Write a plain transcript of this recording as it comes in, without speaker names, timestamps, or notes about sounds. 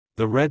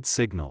The Red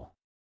Signal.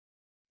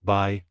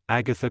 By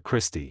Agatha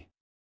Christie.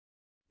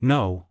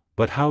 No,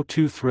 but how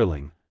too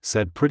thrilling,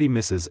 said pretty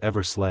Mrs.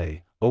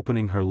 Eversleigh,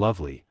 opening her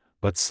lovely,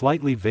 but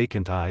slightly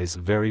vacant eyes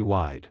very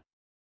wide.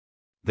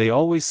 They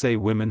always say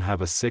women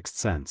have a sixth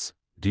sense.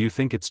 Do you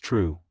think it's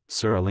true,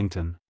 Sir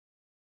Ellington?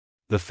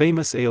 The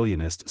famous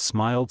alienist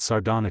smiled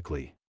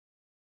sardonically.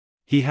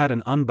 He had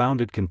an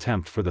unbounded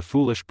contempt for the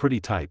foolish pretty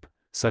type,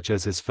 such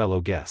as his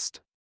fellow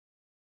guest.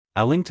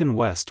 Allington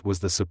West was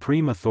the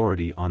supreme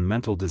authority on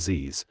mental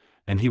disease,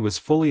 and he was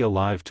fully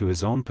alive to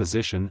his own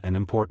position and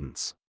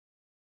importance.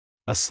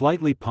 A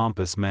slightly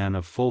pompous man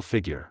of full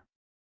figure.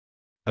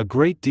 A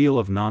great deal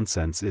of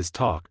nonsense is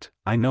talked,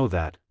 I know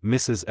that,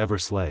 Mrs.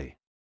 Eversleigh.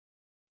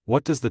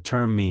 What does the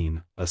term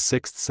mean, a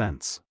sixth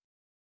sense?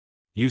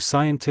 You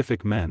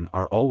scientific men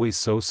are always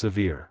so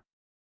severe.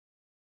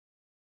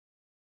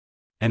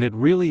 And it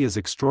really is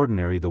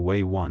extraordinary the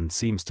way one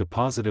seems to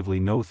positively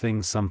know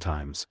things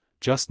sometimes,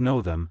 just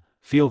know them,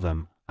 feel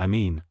them, I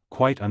mean,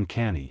 quite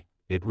uncanny,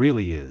 it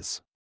really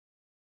is.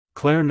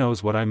 Claire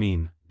knows what I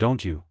mean,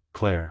 don't you,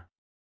 Claire?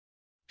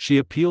 She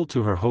appealed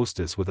to her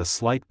hostess with a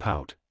slight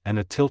pout, and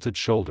a tilted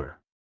shoulder.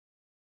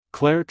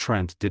 Claire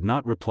Trent did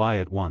not reply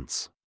at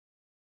once.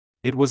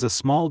 It was a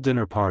small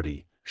dinner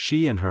party,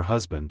 she and her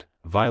husband,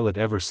 Violet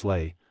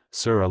Eversleigh,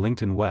 Sir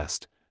Ellington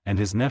West, and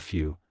his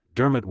nephew,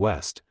 Dermot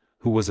West,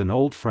 who was an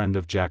old friend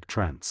of Jack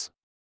Trent's.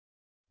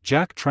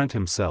 Jack Trent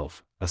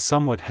himself, a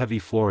somewhat heavy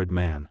florid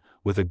man,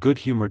 with a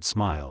good-humored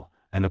smile,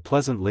 and a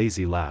pleasant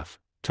lazy laugh,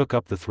 took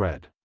up the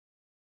thread.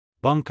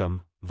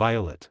 Bunkum,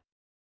 Violet.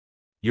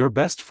 Your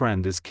best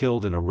friend is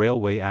killed in a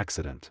railway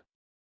accident.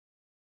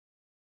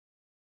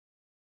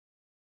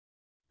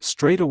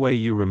 Straight away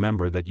you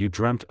remember that you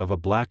dreamt of a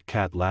black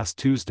cat last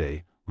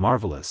Tuesday,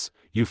 marvelous,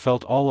 you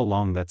felt all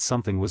along that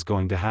something was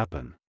going to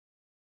happen.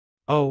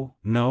 Oh,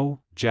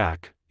 no,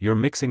 Jack, you're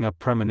mixing up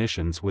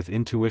premonitions with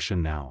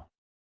intuition now.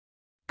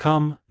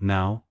 Come,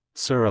 now,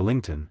 Sir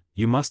Ellington,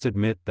 you must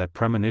admit that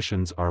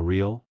premonitions are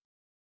real?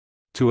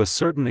 To a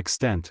certain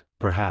extent,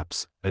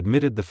 perhaps,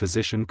 admitted the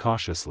physician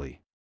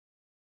cautiously.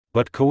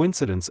 But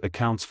coincidence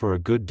accounts for a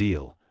good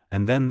deal,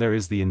 and then there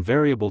is the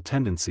invariable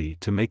tendency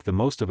to make the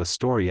most of a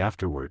story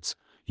afterwards.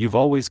 You've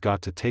always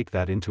got to take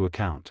that into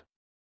account.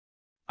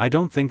 I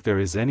don't think there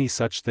is any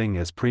such thing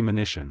as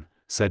premonition,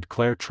 said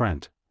Claire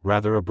Trent,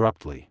 rather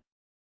abruptly.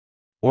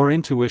 Or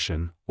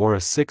intuition, or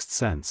a sixth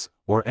sense,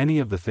 or any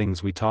of the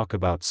things we talk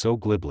about so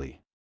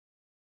glibly.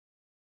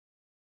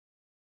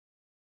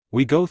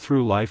 We go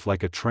through life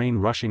like a train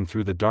rushing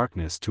through the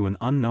darkness to an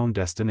unknown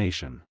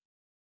destination.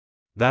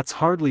 That's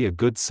hardly a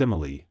good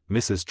simile,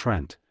 Mrs.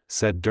 Trent,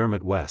 said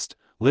Dermot West,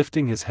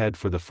 lifting his head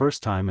for the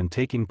first time and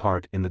taking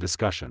part in the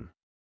discussion.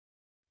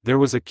 There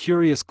was a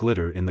curious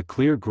glitter in the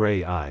clear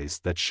grey eyes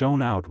that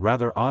shone out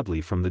rather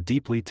oddly from the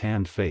deeply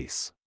tanned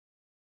face.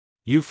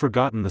 You've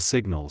forgotten the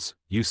signals,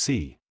 you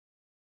see.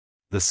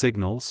 The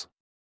signals?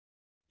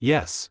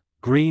 Yes,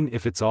 green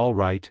if it's all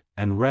right,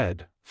 and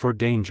red, for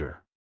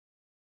danger.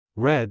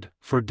 Red,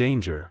 for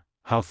danger,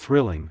 how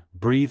thrilling,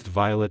 breathed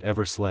Violet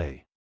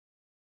Eversleigh.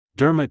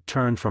 Dermot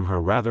turned from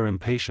her rather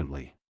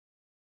impatiently.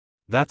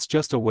 That's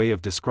just a way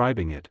of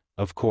describing it,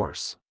 of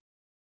course.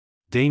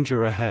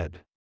 Danger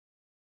ahead.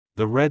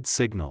 The red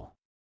signal.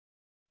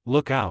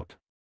 Look out.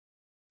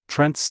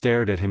 Trent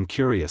stared at him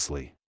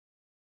curiously.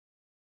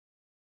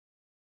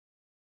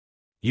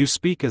 You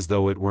speak as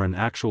though it were an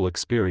actual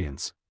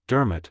experience,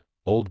 Dermot,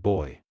 old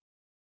boy.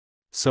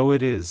 So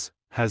it is,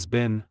 has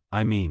been,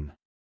 I mean.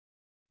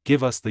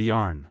 Give us the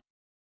yarn.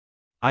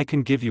 I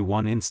can give you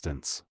one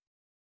instance.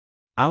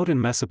 Out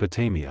in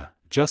Mesopotamia,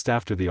 just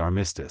after the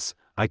armistice,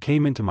 I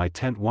came into my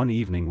tent one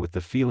evening with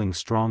the feeling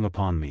strong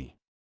upon me.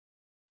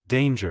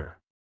 Danger.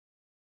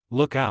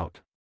 Look out.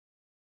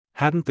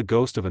 Hadn't the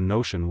ghost of a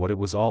notion what it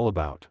was all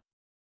about.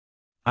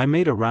 I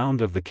made a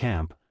round of the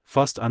camp,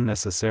 fussed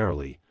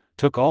unnecessarily,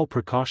 took all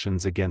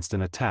precautions against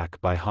an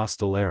attack by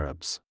hostile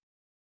Arabs.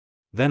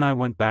 Then I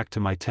went back to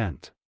my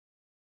tent.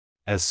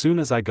 As soon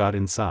as I got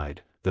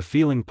inside, the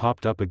feeling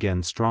popped up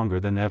again stronger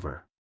than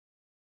ever.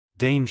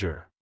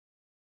 Danger.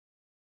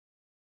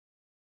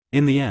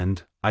 In the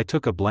end, I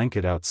took a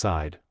blanket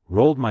outside,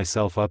 rolled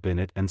myself up in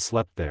it and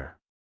slept there.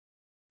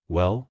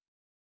 Well?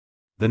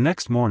 The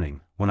next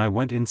morning, when I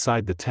went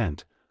inside the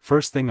tent,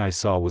 first thing I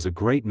saw was a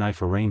great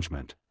knife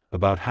arrangement,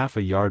 about half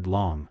a yard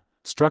long,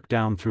 struck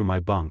down through my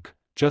bunk,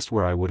 just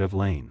where I would have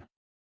lain.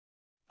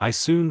 I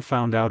soon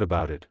found out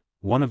about it,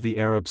 one of the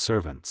Arab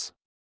servants.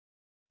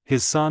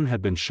 His son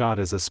had been shot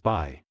as a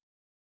spy.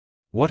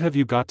 What have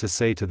you got to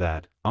say to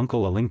that,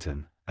 Uncle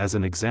Ellington, as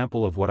an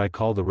example of what I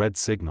call the red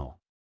signal?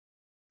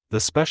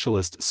 The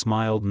specialist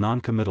smiled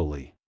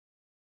noncommittally.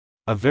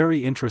 A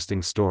very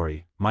interesting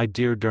story, my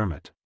dear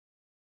Dermot.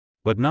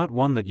 But not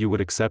one that you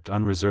would accept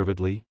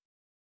unreservedly?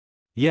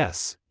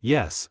 Yes,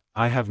 yes,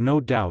 I have no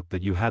doubt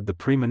that you had the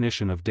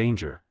premonition of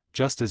danger,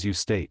 just as you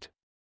state.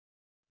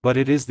 But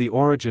it is the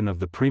origin of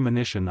the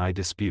premonition I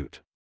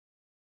dispute.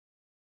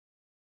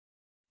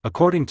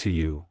 According to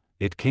you,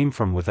 it came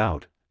from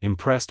without,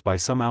 impressed by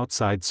some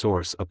outside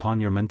source upon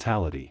your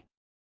mentality.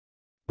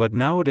 But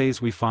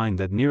nowadays we find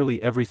that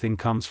nearly everything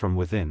comes from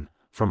within,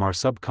 from our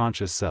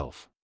subconscious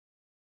self.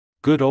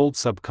 Good old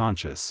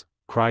subconscious,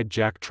 cried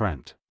Jack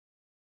Trent.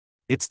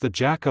 It's the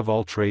jack of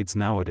all trades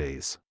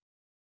nowadays.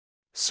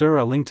 Sir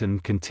Ellington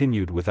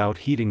continued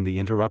without heeding the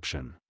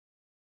interruption.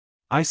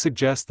 I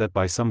suggest that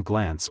by some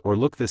glance or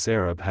look this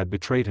Arab had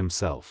betrayed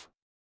himself.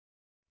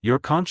 Your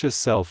conscious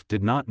self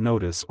did not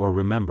notice or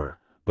remember,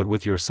 but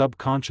with your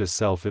subconscious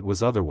self it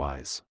was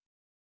otherwise.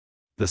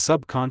 The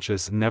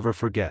subconscious never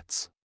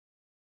forgets.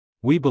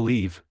 We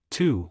believe,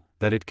 too,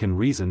 that it can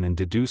reason and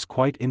deduce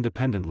quite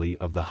independently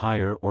of the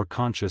higher or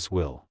conscious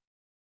will.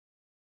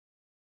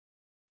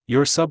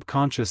 Your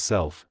subconscious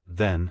self,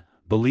 then,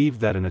 believed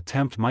that an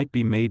attempt might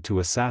be made to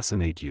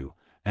assassinate you,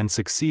 and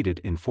succeeded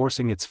in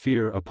forcing its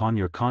fear upon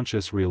your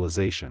conscious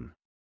realization.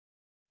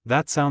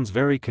 That sounds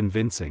very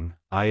convincing,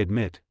 I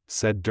admit,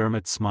 said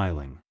Dermot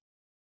smiling.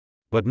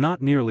 But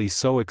not nearly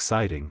so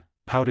exciting,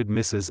 pouted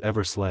Mrs.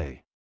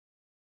 Eversleigh.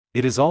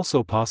 It is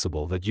also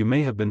possible that you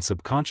may have been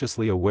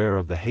subconsciously aware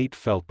of the hate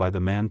felt by the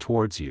man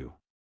towards you.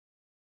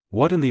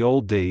 What in the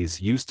old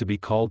days used to be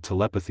called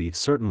telepathy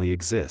certainly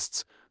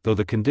exists, though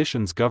the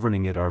conditions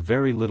governing it are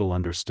very little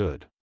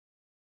understood.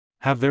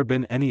 Have there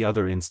been any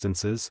other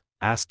instances?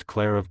 Asked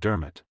Claire of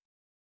Dermot.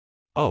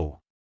 Oh.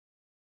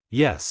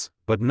 Yes,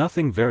 but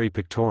nothing very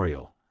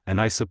pictorial,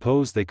 and I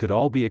suppose they could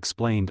all be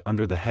explained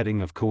under the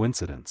heading of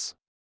coincidence.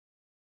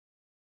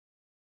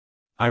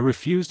 I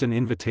refused an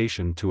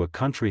invitation to a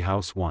country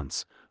house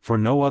once, for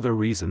no other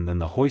reason than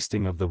the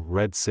hoisting of the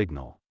red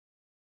signal.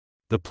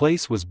 The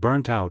place was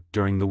burnt out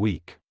during the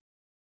week.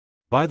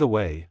 By the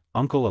way,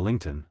 Uncle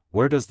Ellington,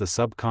 where does the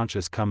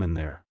subconscious come in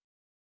there?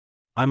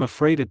 I'm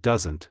afraid it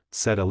doesn't,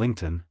 said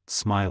Ellington,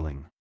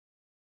 smiling.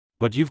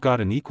 But you've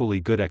got an equally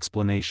good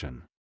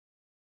explanation.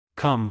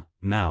 Come,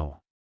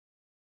 now.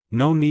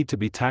 No need to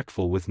be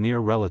tactful with near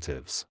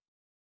relatives.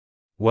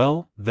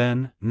 Well,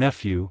 then,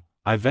 nephew,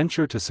 I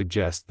venture to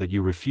suggest that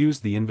you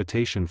refused the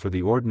invitation for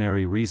the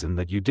ordinary reason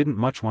that you didn't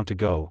much want to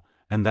go,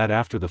 and that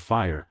after the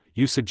fire,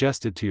 you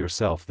suggested to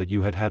yourself that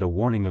you had had a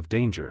warning of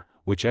danger,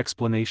 which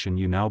explanation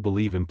you now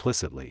believe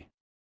implicitly.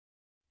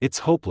 It's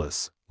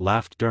hopeless,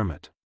 laughed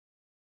Dermot.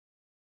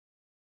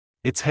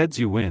 It's heads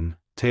you win,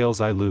 tails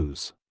I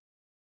lose.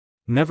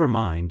 Never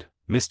mind,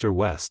 Mr.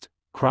 West,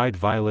 cried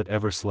Violet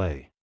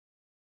Eversleigh.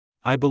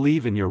 I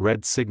believe in your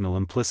red signal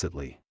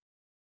implicitly.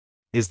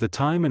 Is the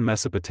time in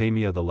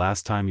Mesopotamia the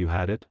last time you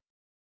had it?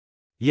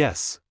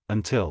 Yes,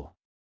 until.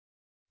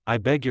 I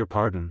beg your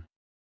pardon.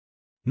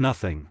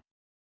 Nothing.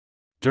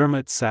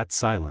 Dermot sat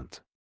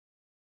silent.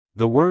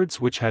 The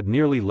words which had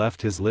nearly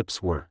left his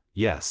lips were,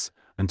 yes,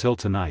 until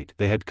tonight.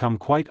 They had come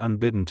quite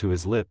unbidden to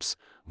his lips,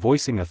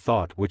 voicing a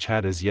thought which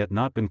had as yet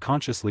not been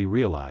consciously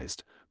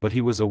realized, but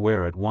he was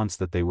aware at once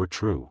that they were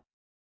true.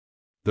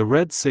 The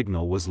red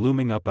signal was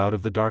looming up out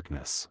of the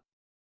darkness.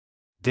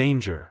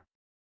 Danger.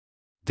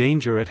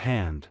 Danger at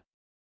hand.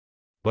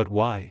 But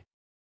why?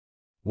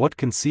 What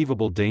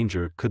conceivable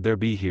danger could there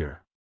be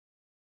here?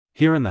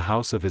 Here in the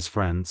house of his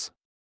friends?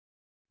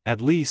 At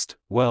least,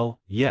 well,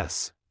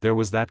 yes, there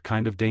was that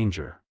kind of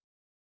danger.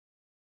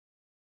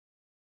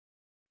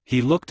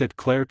 He looked at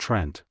Claire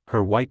Trent,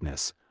 her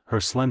whiteness, her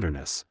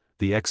slenderness,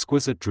 the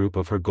exquisite droop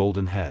of her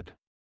golden head.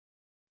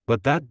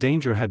 But that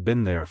danger had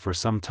been there for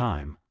some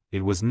time,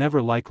 it was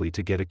never likely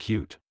to get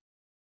acute.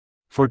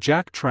 For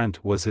Jack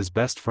Trent was his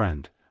best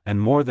friend, and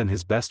more than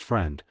his best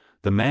friend,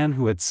 the man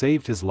who had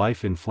saved his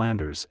life in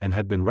Flanders and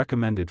had been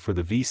recommended for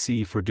the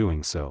VC for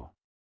doing so.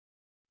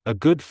 A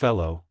good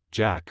fellow,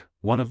 Jack,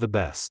 one of the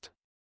best.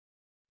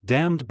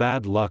 Damned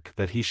bad luck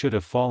that he should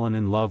have fallen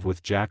in love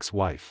with Jack's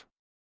wife.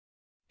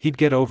 He'd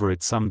get over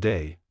it some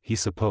day, he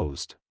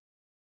supposed.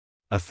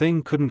 A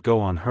thing couldn't go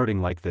on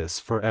hurting like this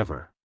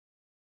forever.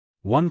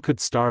 One could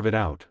starve it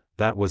out,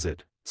 that was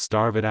it,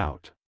 starve it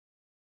out.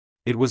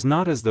 It was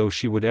not as though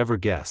she would ever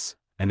guess,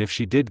 and if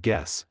she did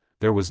guess,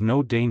 there was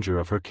no danger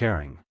of her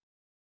caring.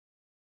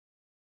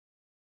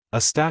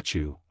 A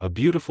statue, a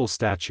beautiful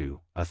statue,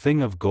 a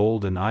thing of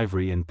gold and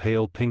ivory and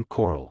pale pink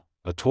coral,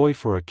 a toy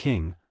for a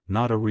king,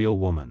 not a real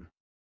woman.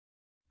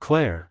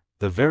 Claire,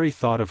 the very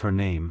thought of her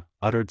name,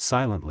 uttered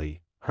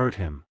silently, hurt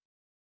him.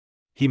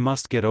 He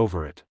must get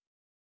over it.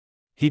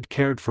 He'd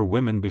cared for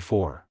women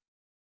before.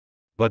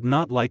 But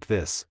not like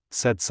this,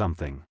 said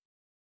something.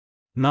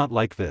 Not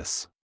like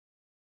this.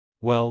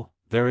 Well,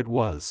 there it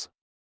was.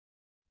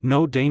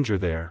 No danger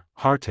there,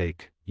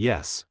 heartache,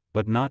 yes,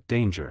 but not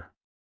danger.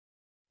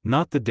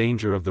 Not the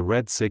danger of the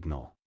red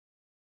signal.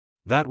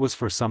 That was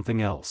for something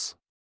else.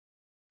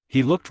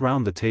 He looked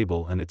round the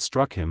table and it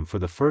struck him for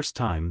the first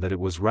time that it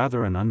was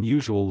rather an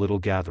unusual little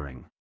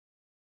gathering.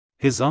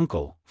 His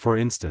uncle, for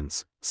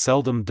instance,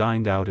 seldom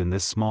dined out in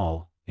this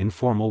small,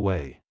 informal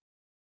way.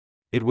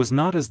 It was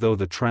not as though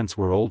the Trents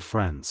were old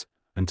friends.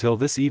 Until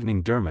this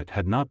evening Dermot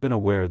had not been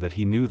aware that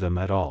he knew them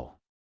at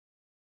all.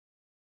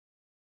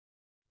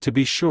 To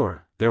be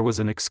sure, there was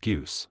an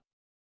excuse.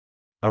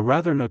 A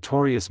rather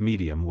notorious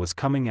medium was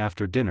coming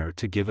after dinner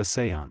to give a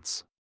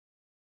séance.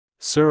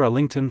 Sir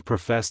Ellington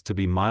professed to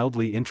be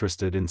mildly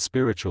interested in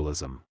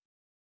spiritualism.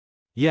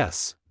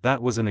 Yes,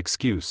 That was an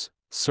excuse,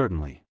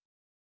 certainly.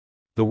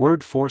 The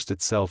word forced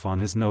itself on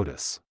his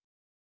notice.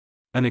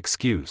 An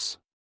excuse.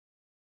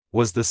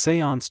 Was the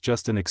séance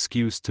just an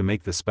excuse to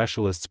make the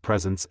specialist's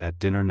presence at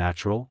dinner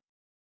natural?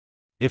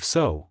 If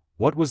so,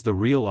 what was the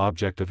real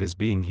object of his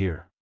being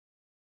here?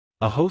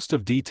 A host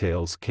of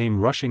details came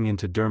rushing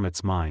into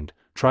Dermot's mind,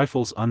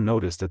 trifles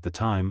unnoticed at the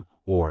time,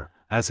 or,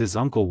 as his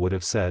uncle would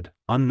have said,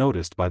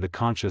 unnoticed by the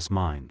conscious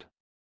mind.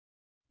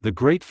 The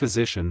great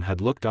physician had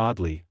looked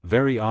oddly,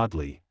 very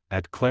oddly,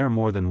 at Claire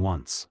more than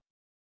once.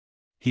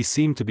 He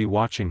seemed to be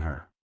watching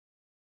her.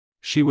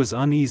 She was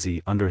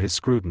uneasy under his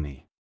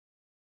scrutiny.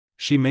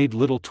 She made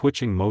little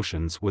twitching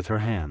motions with her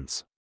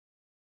hands.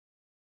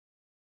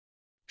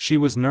 She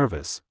was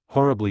nervous,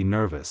 horribly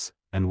nervous,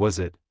 and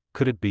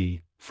could it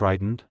be,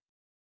 frightened?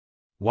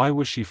 Why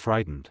was she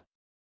frightened?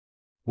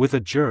 With a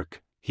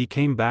jerk, he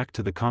came back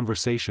to the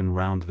conversation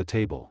round the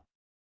table.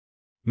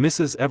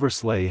 Mrs.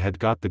 Eversleigh had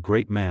got the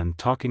great man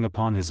talking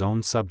upon his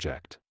own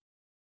subject.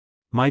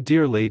 "My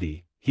dear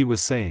lady," he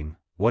was saying,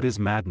 "what is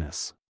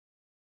madness?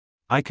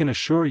 I can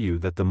assure you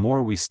that the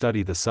more we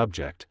study the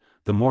subject,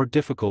 the more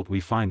difficult we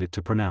find it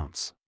to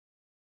pronounce.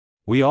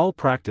 We all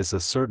practice a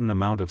certain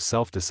amount of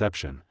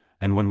self-deception,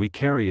 and when we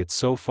carry it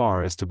so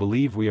far as to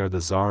believe we are the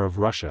Tsar of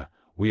Russia,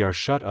 we are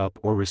shut up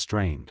or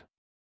restrained.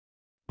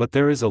 But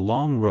there is a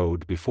long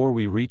road before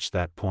we reach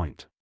that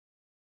point.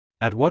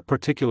 At what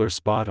particular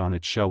spot on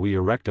it shall we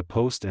erect a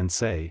post and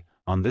say,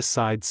 on this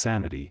side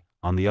sanity,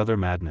 on the other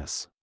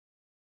madness?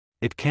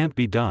 It can't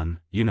be done,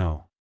 you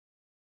know.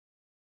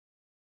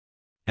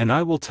 And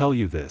I will tell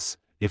you this,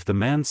 if the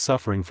man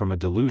suffering from a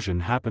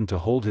delusion happened to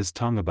hold his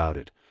tongue about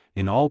it,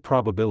 in all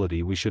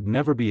probability we should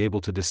never be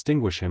able to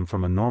distinguish him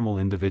from a normal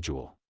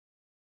individual.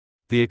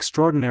 The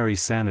extraordinary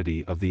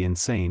sanity of the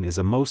insane is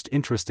a most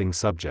interesting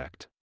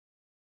subject."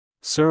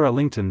 Sir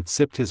Allington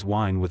sipped his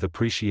wine with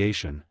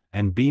appreciation,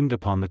 and beamed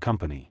upon the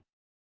company.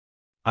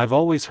 "I've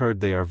always heard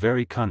they are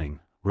very cunning,"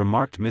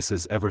 remarked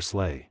Mrs.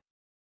 Eversleigh.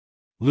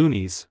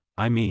 "Loonies,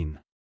 I mean.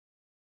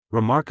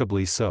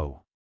 Remarkably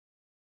so.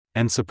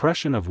 And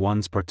suppression of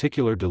one's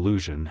particular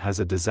delusion has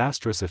a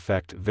disastrous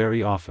effect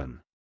very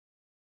often.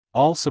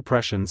 All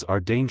suppressions are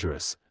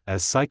dangerous,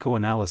 as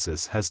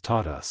psychoanalysis has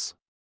taught us.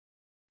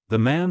 The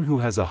man who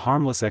has a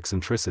harmless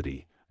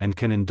eccentricity, and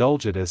can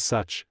indulge it as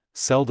such,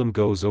 seldom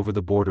goes over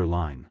the border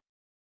line.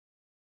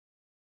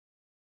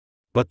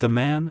 But the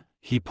man,"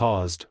 he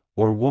paused,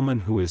 "or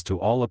woman who is to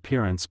all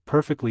appearance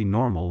perfectly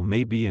normal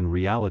may be in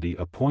reality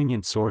a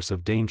poignant source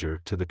of danger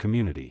to the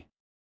community."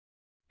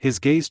 His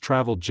gaze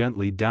traveled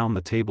gently down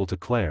the table to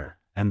Claire,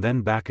 and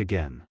then back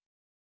again.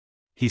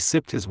 He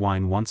sipped his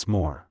wine once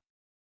more.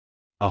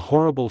 A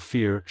horrible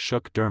fear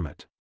shook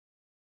Dermot.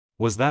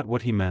 Was that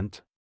what he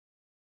meant?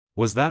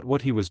 Was that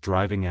what he was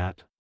driving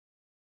at?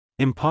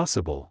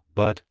 Impossible,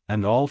 but,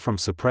 and all from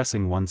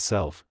suppressing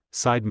oneself,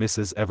 sighed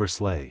Mrs.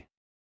 Eversleigh.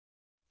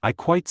 "I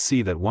quite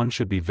see that one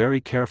should be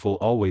very careful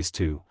always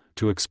to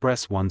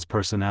express one's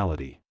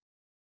personality.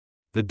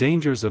 The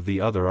dangers of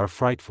the other are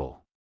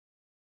frightful."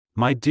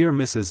 "My dear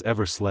Mrs.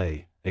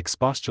 Eversleigh,"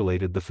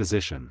 expostulated the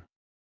physician.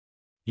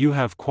 "You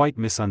have quite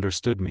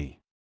misunderstood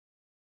me.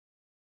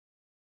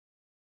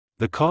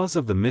 The cause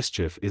of the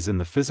mischief is in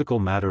the physical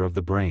matter of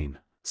the brain,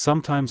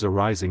 sometimes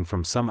arising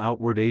from some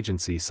outward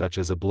agency such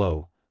as a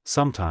blow,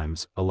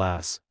 sometimes,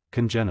 alas,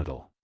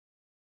 congenital.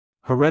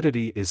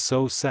 Heredity is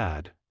so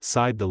sad,"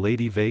 sighed the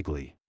lady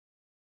vaguely.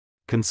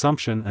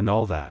 "Consumption and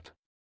all that."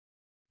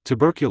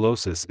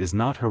 "Tuberculosis is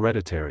not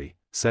hereditary,"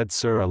 said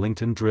Sir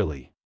Allington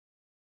drily.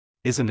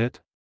 "Isn't it?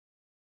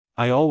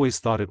 I always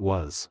thought it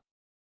was.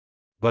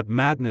 But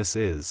madness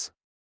is.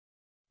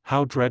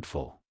 How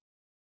dreadful."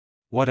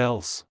 "What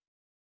else?"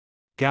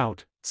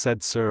 "Gout,"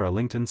 said Sir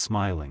Allington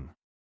smiling.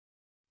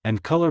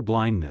 "And color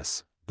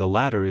blindness, the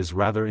latter is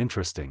rather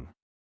interesting.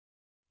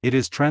 It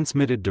is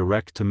transmitted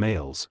direct to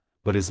males,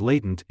 but is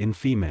latent in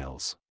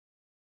females.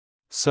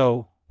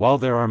 So, while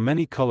there are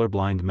many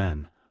colorblind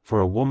men, for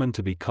a woman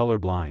to be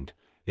colorblind,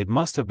 it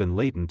must have been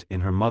latent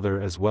in her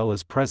mother as well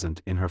as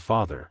present in her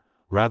father,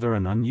 rather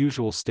an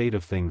unusual state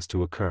of things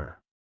to occur.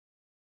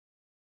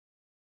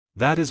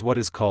 That is what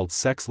is called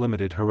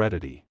sex-limited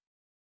heredity."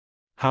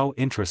 "How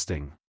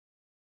interesting.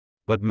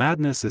 But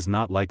madness is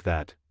not like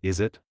that,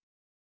 is it?"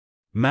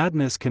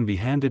 "Madness can be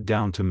handed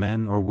down to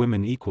men or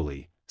women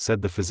equally,"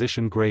 said the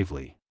physician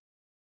gravely.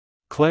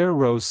 Claire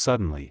rose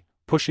suddenly,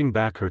 pushing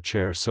back her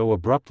chair so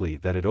abruptly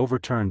that it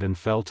overturned and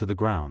fell to the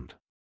ground.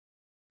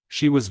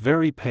 She was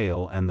very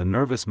pale and the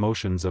nervous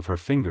motions of her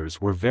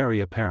fingers were very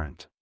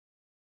apparent.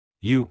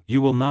 You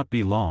will not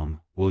be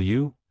long, will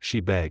you?" she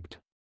begged.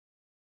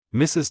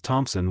 "Mrs.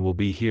 Thompson will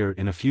be here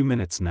in a few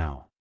minutes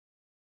now.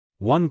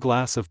 One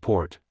glass of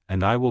port,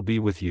 and I will be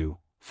with you,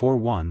 for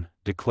one,"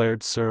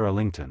 declared Sir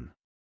Allington.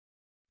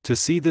 "To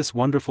see this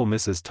wonderful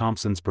Mrs.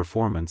 Thompson's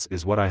performance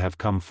is what I have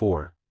come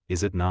for,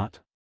 is it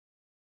not?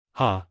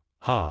 Ha,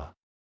 ha.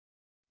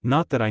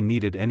 Not that I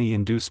needed any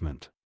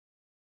inducement."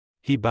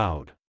 He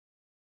bowed.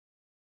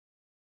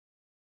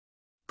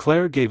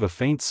 Claire gave a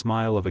faint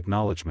smile of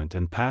acknowledgement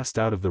and passed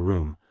out of the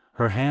room,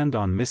 her hand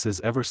on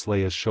Mrs.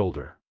 Eversleigh's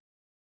shoulder.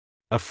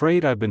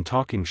 Afraid I've been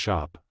talking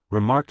shop,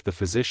 remarked the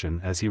physician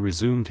as he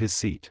resumed his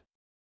seat.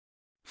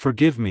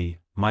 Forgive me,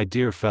 my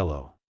dear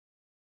fellow.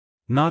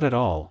 Not at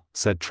all,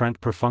 said Trent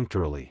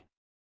perfunctorily.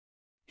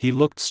 He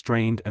looked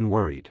strained and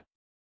worried.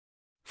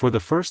 For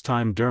the first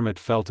time Dermot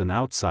felt an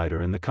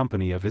outsider in the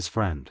company of his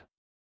friend.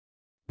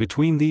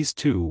 Between these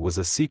two was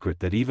a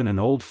secret that even an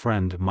old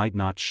friend might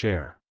not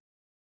share.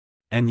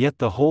 And yet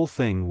the whole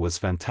thing was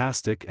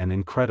fantastic and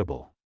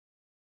incredible.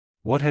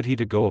 What had he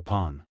to go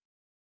upon?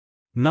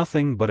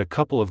 Nothing but a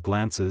couple of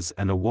glances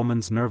and a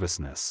woman's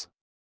nervousness.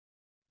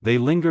 They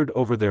lingered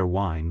over their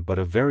wine but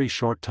a very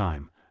short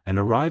time, and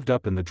arrived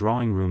up in the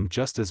drawing-room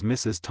just as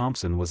Mrs.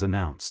 Thompson was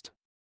announced.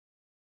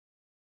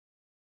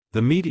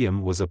 The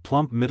medium was a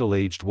plump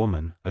middle-aged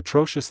woman,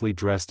 atrociously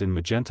dressed in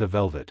magenta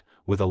velvet,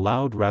 with a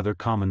loud rather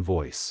common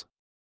voice.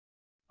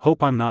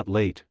 Hope I'm not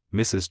late,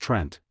 Mrs.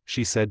 Trent,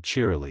 she said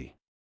cheerily.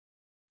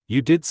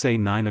 You did say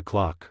 9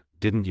 o'clock,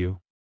 didn't you?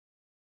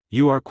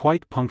 You are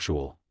quite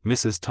punctual,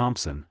 Mrs.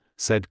 Thompson,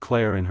 said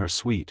Claire in her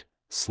sweet,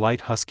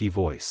 slight husky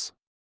voice.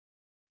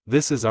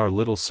 This is our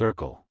little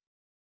circle.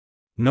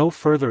 No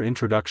further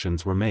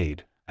introductions were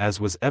made, as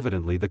was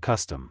evidently the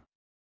custom.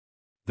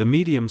 The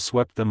medium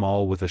swept them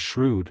all with a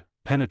shrewd,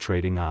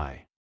 penetrating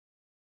eye.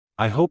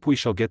 I hope we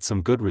shall get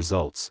some good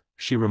results,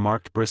 she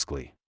remarked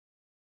briskly.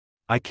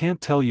 I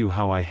can't tell you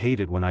how I hate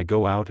it when I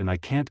go out and I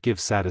can't give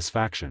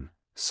satisfaction,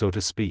 so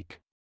to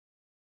speak.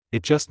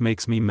 It just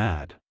makes me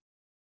mad.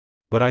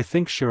 But I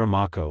think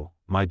Shiramako,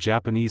 my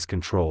Japanese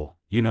control,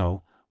 you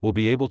know, will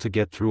be able to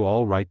get through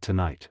all right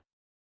tonight.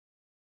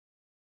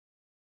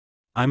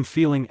 I'm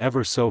feeling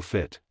ever so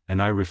fit,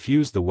 and I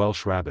refuse the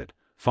Welsh rabbit,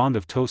 fond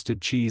of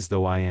toasted cheese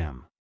though I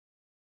am.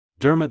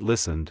 Dermot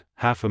listened,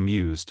 half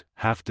amused,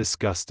 half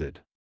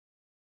disgusted.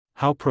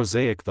 How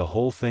prosaic the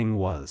whole thing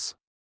was.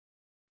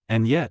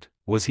 And yet,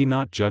 was he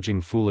not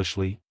judging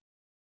foolishly?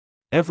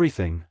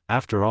 Everything,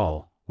 after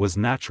all, was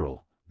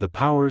natural. The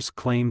powers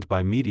claimed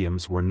by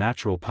mediums were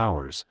natural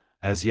powers,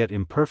 as yet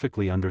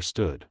imperfectly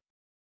understood.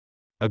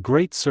 A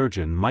great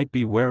surgeon might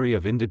be wary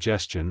of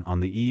indigestion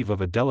on the eve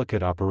of a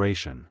delicate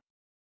operation.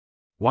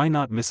 Why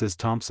not Mrs.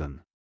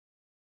 Thompson?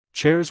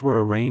 Chairs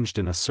were arranged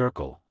in a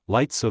circle,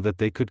 light so that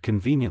they could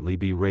conveniently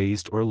be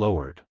raised or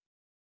lowered.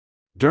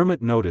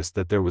 Dermot noticed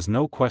that there was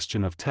no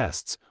question of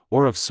tests,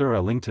 or of Sir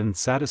Ellington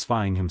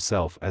satisfying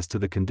himself as to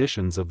the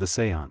conditions of the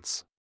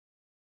séance.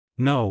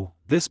 No,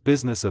 this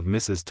business of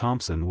Mrs.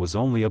 Thompson was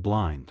only a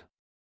blind.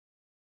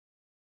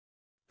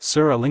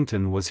 Sir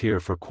Ellington was here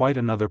for quite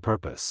another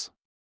purpose.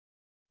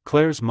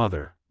 Claire's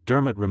mother,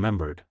 Dermot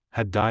remembered,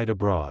 had died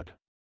abroad.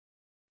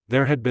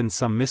 There had been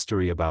some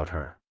mystery about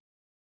her.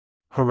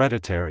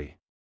 Hereditary.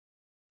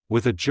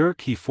 With a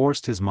jerk he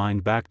forced his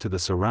mind back to the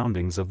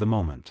surroundings of the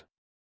moment.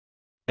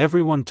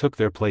 Everyone took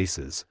their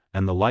places,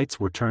 and the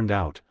lights were turned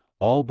out,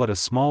 all but a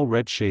small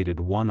red-shaded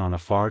one on a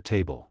far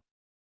table.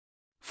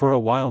 For a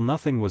while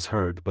nothing was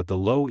heard but the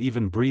low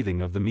even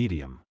breathing of the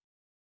medium.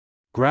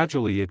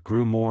 Gradually it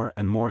grew more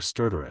and more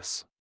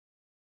stertorous.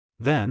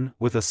 Then,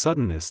 with a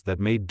suddenness that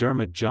made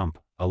Dermot jump,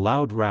 a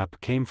loud rap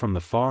came from the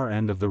far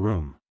end of the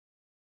room.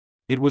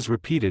 It was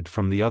repeated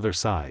from the other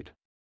side.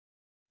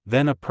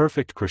 Then a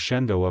perfect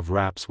crescendo of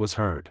raps was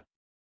heard.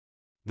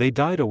 They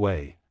died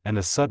away, and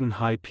a sudden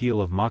high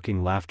peal of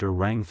mocking laughter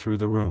rang through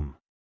the room.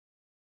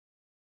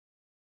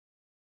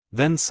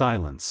 Then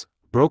silence,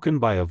 broken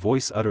by a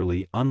voice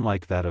utterly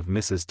unlike that of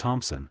Mrs.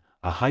 Thompson,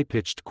 a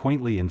high-pitched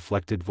quaintly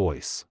inflected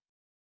voice.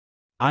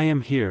 I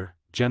am here,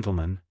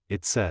 gentlemen,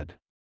 it said.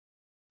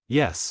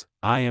 Yes,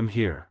 I am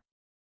here.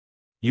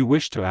 You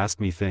wish to ask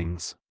me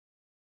things?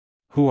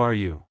 Who are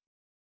you?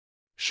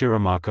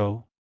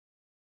 Shiramako?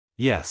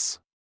 Yes.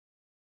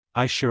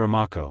 I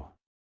Shiramako.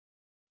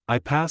 I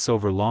pass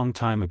over long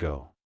time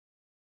ago.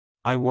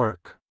 I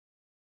work.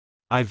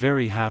 I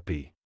very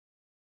happy.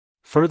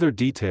 Further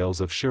details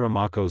of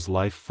Shiramako's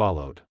life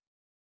followed.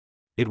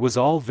 It was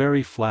all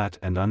very flat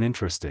and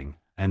uninteresting,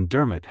 and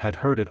Dermot had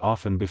heard it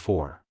often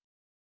before.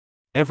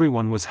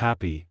 Everyone was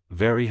happy,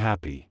 very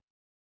happy.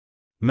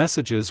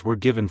 Messages were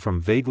given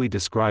from vaguely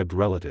described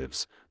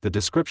relatives, the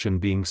description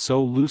being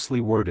so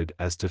loosely worded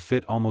as to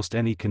fit almost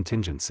any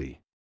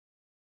contingency.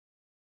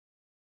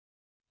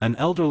 An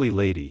elderly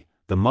lady,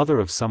 the mother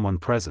of someone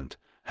present,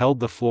 held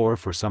the floor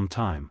for some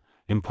time,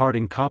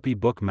 imparting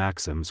copy-book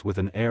maxims with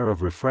an air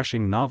of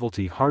refreshing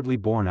novelty hardly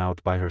borne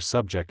out by her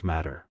subject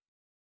matter.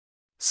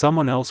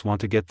 Someone else want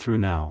to get through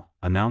now,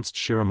 announced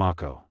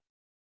Shiramako.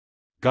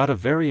 Got a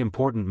very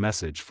important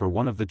message for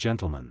one of the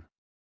gentlemen.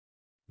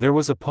 There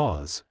was a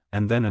pause,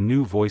 and then a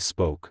new voice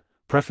spoke,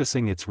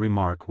 prefacing its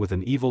remark with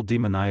an evil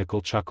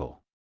demoniacal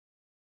chuckle.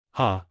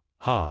 Ha,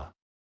 ha.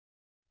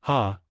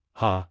 Ha,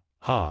 ha,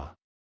 ha.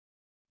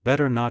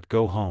 Better not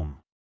go home.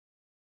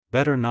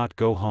 Better not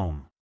go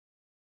home.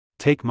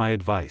 Take my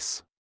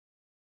advice.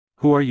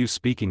 Who are you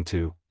speaking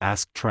to?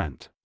 Asked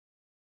Trent.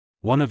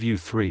 One of you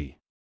three.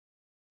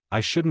 I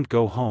shouldn't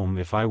go home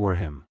if I were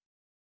him.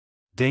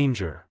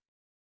 Danger.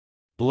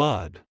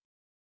 Blood.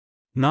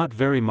 Not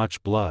very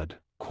much blood,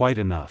 quite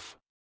enough.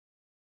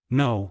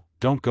 No,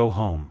 don't go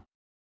home.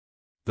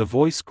 The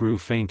voice grew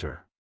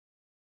fainter.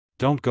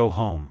 Don't go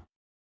home.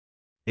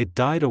 It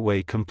died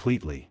away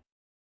completely.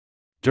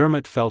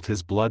 Dermot felt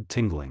his blood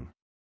tingling.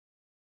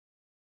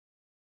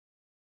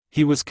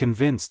 He was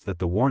convinced that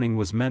the warning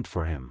was meant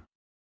for him.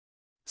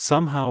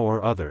 Somehow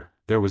or other,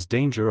 there was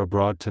danger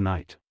abroad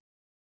tonight.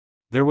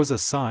 There was a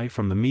sigh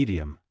from the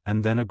medium,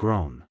 and then a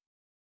groan.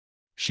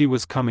 She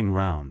was coming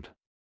round.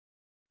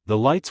 The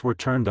lights were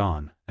turned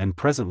on, and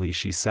presently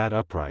she sat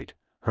upright,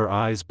 her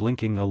eyes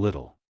blinking a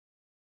little.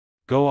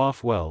 Go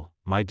off well,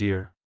 my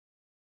dear?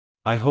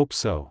 I hope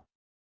so.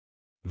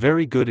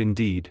 Very good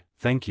indeed,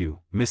 thank you,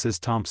 Mrs.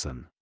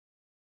 Thompson.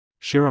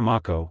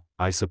 Shiramako,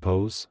 I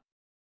suppose?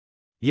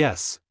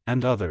 Yes,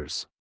 and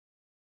others.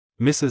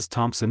 Mrs.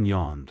 Thompson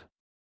yawned.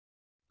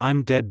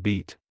 I'm dead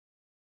beat.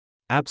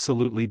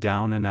 Absolutely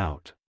down and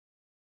out.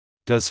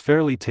 Does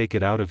fairly take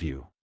it out of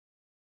you.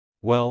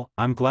 Well,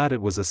 I'm glad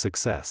it was a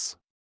success.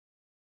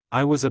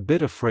 I was a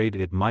bit afraid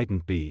it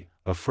mightn't be,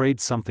 afraid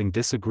something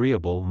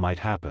disagreeable might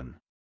happen.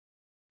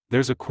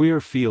 There's a queer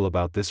feel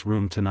about this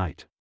room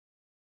tonight.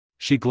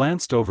 She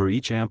glanced over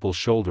each ample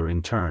shoulder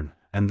in turn,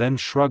 and then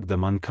shrugged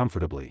them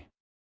uncomfortably.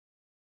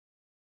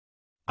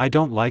 I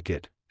don't like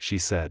it, she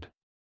said.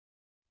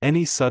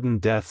 Any sudden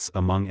deaths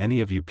among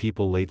any of you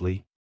people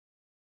lately?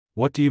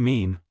 What do you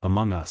mean,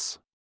 among us?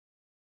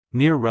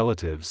 Near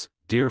relatives,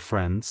 dear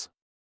friends?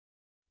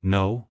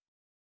 No?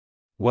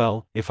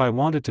 Well, if I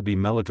wanted to be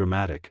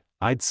melodramatic,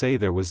 I'd say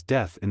there was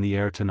death in the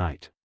air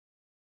tonight.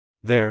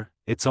 There,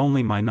 it's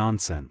only my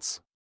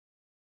nonsense.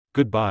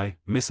 Goodbye,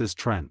 Mrs.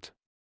 Trent.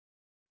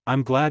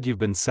 I'm glad you've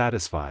been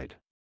satisfied.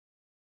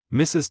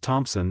 Mrs.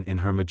 Thompson in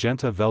her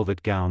magenta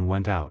velvet gown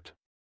went out.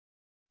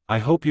 I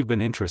hope you've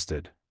been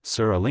interested,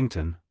 Sir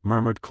Ellington,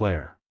 murmured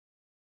Claire.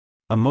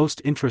 A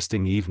most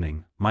interesting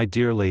evening, my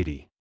dear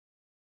lady.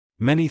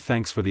 Many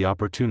thanks for the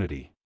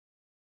opportunity.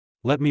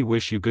 Let me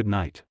wish you good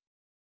night.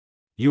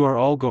 You are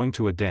all going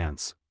to a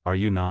dance, are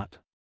you not?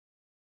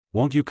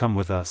 Won't you come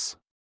with us?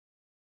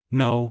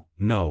 No,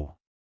 no.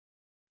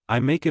 I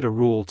make it a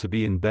rule to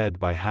be in bed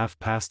by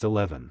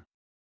 11:30.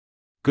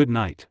 Good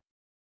night.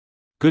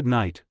 Good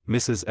night,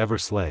 Mrs.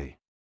 Eversley.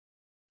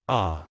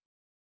 Ah.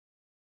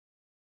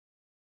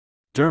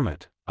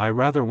 Dermot, I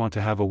rather want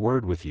to have a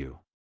word with you.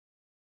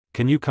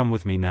 Can you come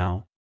with me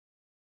now?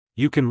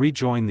 You can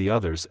rejoin the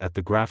others at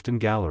the Grafton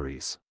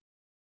Galleries.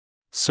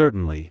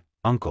 Certainly,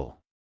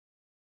 uncle.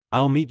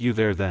 I'll meet you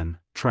there then,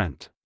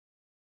 Trent.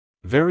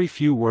 Very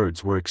few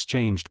words were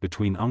exchanged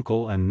between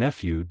uncle and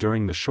nephew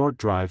during the short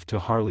drive to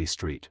Harley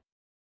Street.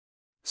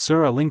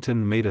 Sir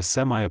Ellington made a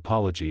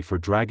semi-apology for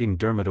dragging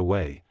Dermot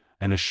away,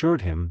 and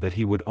assured him that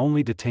he would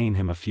only detain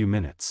him a few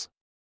minutes.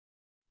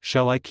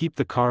 Shall I keep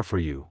the car for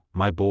you,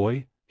 my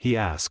boy? He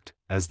asked,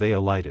 as they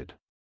alighted.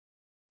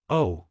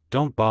 Oh,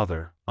 don't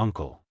bother,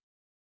 uncle.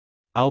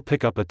 I'll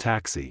pick up a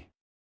taxi.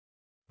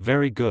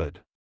 Very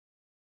good.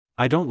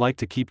 I don't like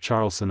to keep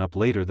Charleston up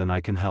later than I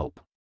can help.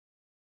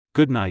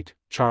 Good night,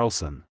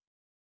 Charleston.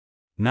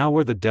 Now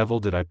where the devil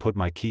did I put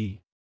my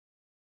key?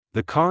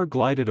 The car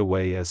glided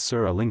away as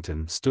Sir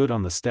Ellington stood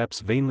on the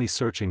steps vainly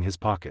searching his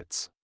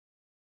pockets.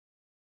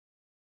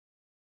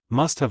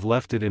 Must have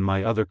left it in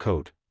my other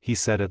coat, he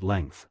said at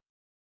length.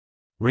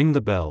 Ring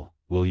the bell,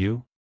 will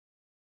you?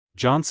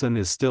 Johnson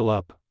is still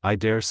up, I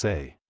dare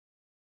say.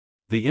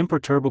 The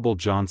imperturbable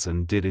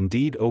Johnson did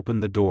indeed open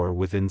the door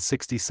within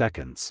 60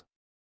 seconds.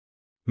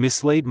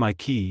 Mislaid my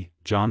key,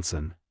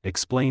 Johnson,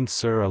 explained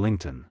Sir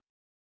Ellington.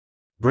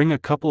 Bring a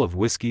couple of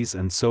whiskies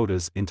and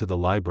sodas into the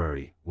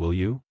library, will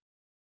you?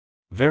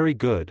 Very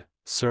good,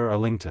 Sir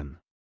Ellington.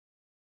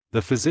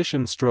 The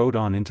physician strode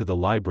on into the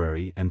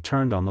library and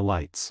turned on the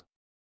lights.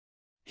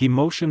 He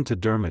motioned to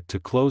Dermot to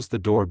close the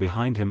door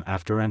behind him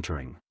after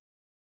entering.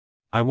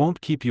 I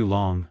won't keep you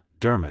long,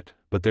 Dermot,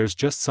 but there's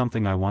just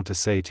something I want to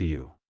say to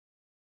you.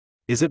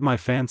 Is it my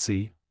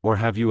fancy, or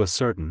have you a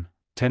certain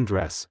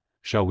tendresse,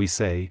 shall we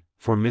say,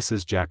 for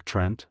Mrs. Jack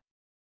Trent?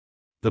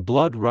 The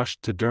blood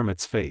rushed to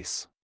Dermot's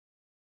face.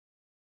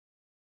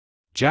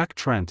 Jack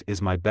Trent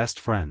is my best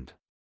friend.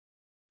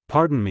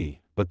 Pardon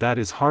me, but that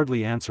is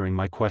hardly answering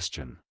my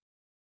question.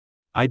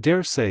 I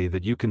dare say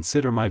that you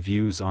consider my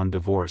views on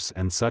divorce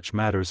and such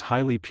matters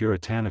highly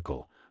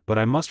puritanical, but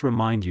I must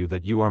remind you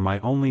that you are my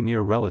only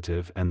near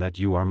relative and that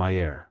you are my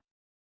heir.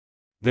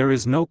 There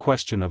is no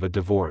question of a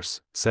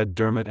divorce, said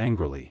Dermot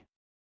angrily.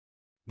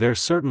 There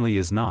certainly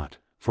is not,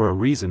 for a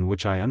reason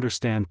which I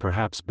understand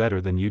perhaps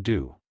better than you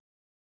do.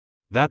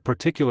 That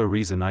particular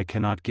reason I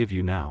cannot give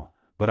you now,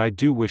 but I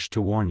do wish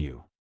to warn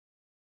you.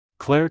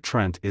 Claire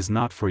Trent is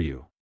not for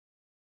you.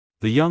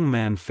 The young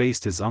man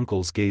faced his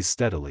uncle's gaze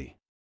steadily.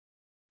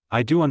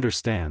 I do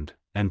understand,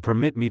 and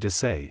permit me to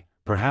say,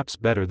 perhaps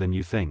better than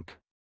you think.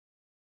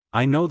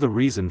 I know the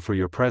reason for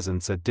your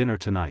presence at dinner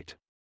tonight.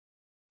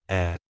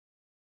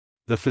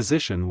 The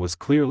physician was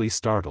clearly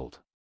startled.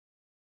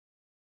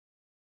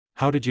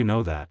 How did you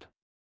know that?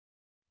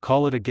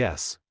 Call it a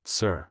guess,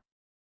 sir.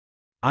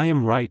 I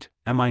am right,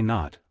 am I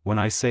not, when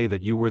I say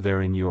that you were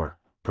there in your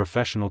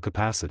professional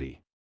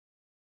capacity?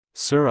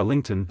 Sir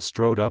Ellington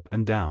strode up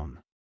and down.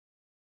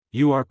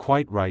 You are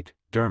quite right,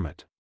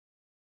 Dermot.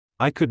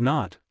 I could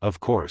not, of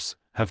course,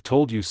 have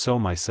told you so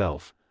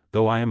myself,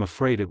 though I am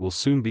afraid it will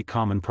soon be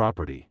common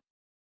property.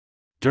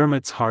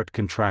 Dermot's heart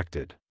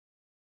contracted.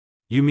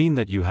 You mean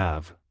that you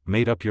have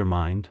made up your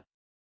mind?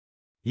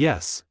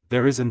 Yes,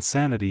 there is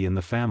insanity in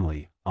the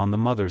family, on the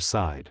mother's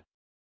side.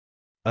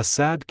 A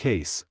sad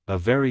case, a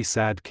very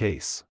sad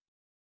case.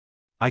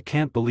 I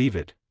can't believe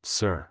it,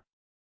 sir.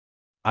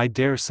 I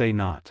dare say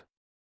not.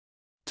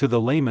 To the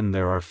layman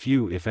there are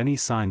few if any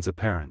signs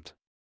apparent.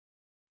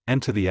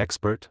 And to the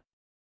expert?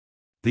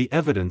 The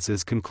evidence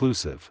is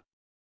conclusive.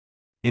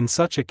 In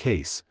such a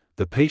case,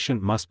 the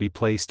patient must be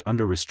placed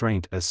under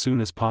restraint as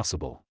soon as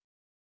possible.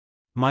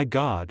 My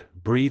God,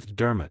 breathed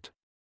Dermot.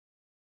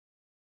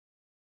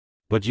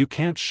 But you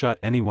can't shut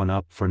anyone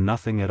up for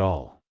nothing at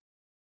all.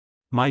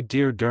 My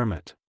dear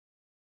Dermot.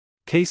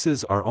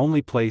 Cases are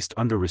only placed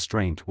under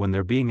restraint when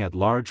their being at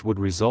large would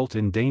result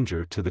in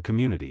danger to the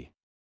community.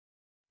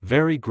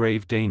 Very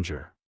grave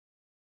danger.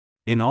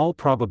 In all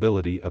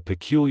probability a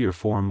peculiar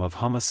form of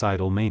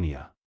homicidal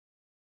mania.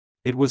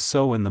 It was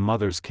so in the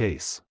mother's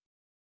case.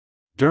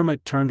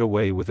 Dermot turned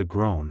away with a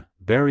groan,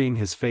 burying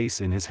his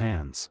face in his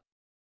hands.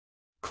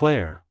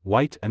 Claire,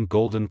 white and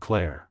golden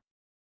Claire.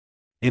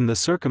 In the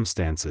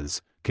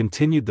circumstances,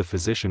 continued the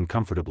physician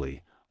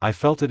comfortably, I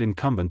felt it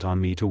incumbent on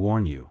me to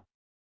warn you.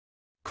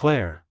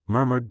 Claire,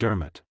 murmured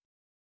Dermot.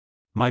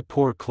 My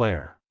poor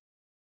Claire.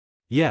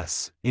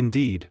 Yes,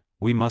 indeed,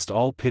 we must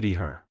all pity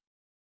her.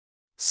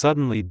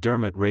 Suddenly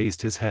Dermot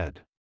raised his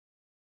head.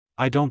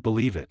 I don't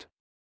believe it.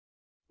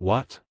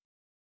 What?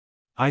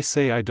 I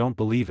say I don't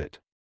believe it.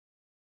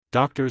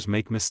 Doctors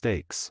make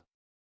mistakes.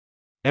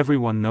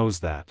 Everyone knows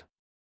that.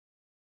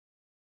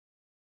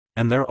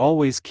 And they're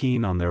always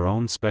keen on their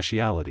own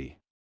speciality.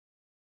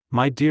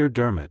 My dear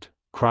Dermot,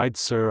 cried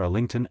Sir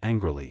Allington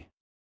angrily.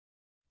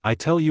 I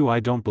tell you I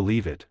don't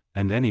believe it,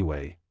 and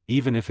anyway,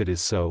 even if it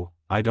is so,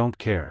 I don't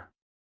care.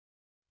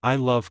 I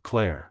love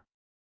Claire.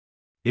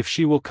 If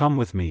she will come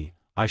with me,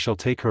 I shall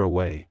take her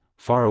away,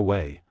 far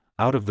away,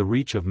 out of the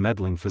reach of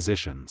meddling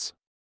physicians.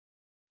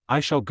 I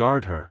shall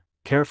guard her,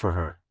 care for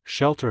her,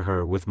 shelter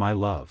her with my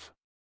love.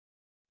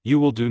 You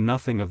will do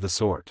nothing of the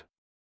sort.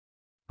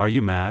 Are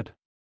you mad?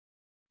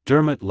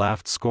 Dermot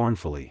laughed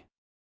scornfully.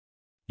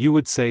 You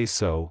would say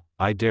so,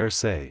 I dare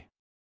say.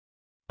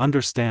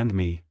 Understand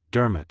me,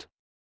 Dermot.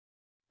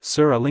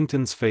 Sir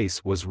Allington's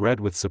face was red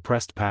with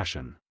suppressed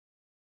passion.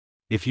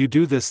 If you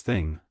do this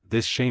thing,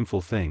 this shameful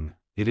thing,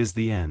 it is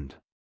the end.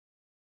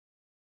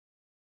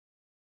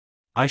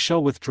 I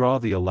shall withdraw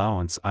the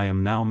allowance I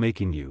am now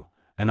making you,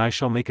 and I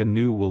shall make a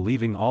new will,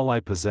 leaving all I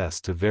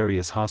possess to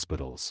various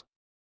hospitals.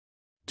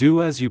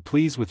 Do as you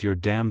please with your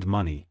damned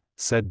money,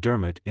 said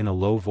Dermot in a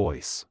low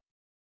voice.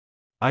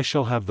 I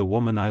shall have the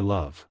woman I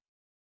love.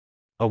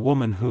 A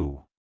woman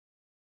who?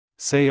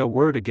 Say a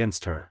word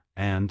against her,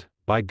 and,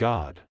 by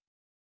God,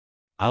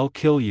 I'll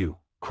kill you,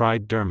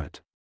 cried Dermot.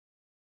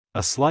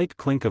 A slight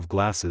clink of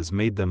glasses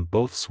made them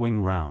both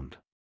swing round.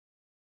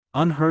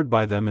 Unheard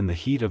by them in the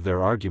heat of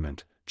their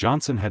argument,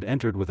 Johnson had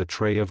entered with a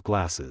tray of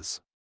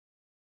glasses.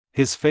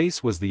 His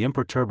face was the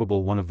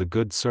imperturbable one of the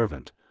good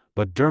servant,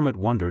 but Dermot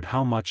wondered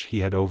how much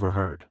he had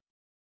overheard.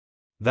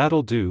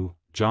 That'll do,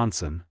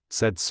 Johnson,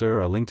 said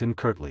Sir Allington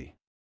curtly.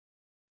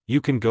 You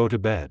can go to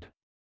bed.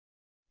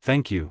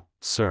 Thank you,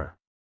 sir.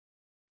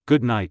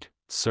 Good night,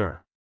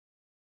 sir.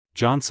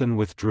 Johnson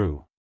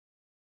withdrew.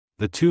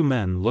 The two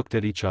men looked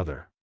at each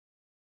other.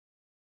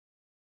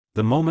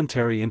 The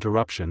momentary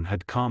interruption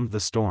had calmed the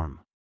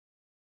storm.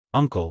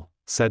 Uncle,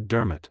 said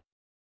Dermot.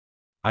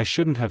 I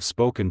shouldn't have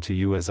spoken to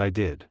you as I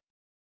did.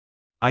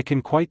 I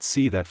can quite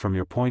see that from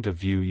your point of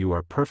view you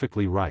are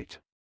perfectly right.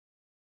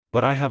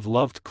 But I have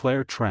loved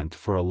Claire Trent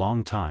for a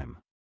long time.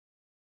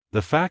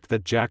 The fact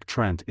that Jack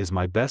Trent is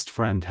my best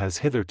friend has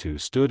hitherto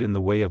stood in the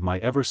way of my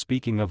ever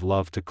speaking of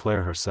love to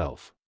Claire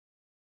herself.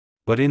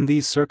 But in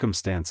these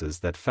circumstances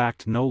that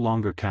fact no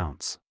longer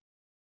counts.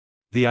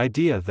 The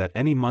idea that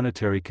any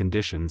monetary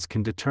conditions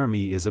can deter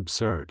me is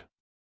absurd.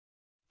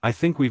 I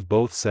think we've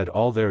both said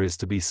all there is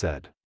to be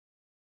said.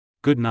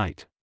 Good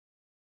night.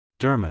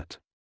 Dermot.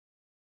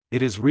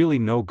 It is really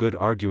no good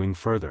arguing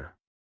further.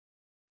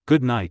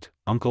 Good night,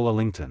 Uncle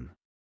Allington.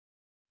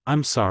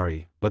 I'm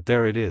sorry, but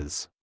there it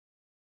is.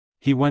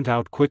 He went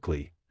out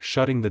quickly,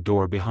 shutting the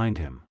door behind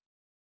him.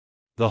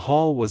 The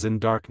hall was in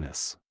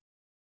darkness.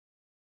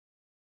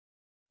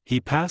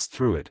 He passed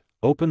through it,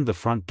 opened the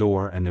front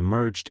door and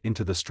emerged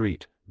into the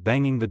street,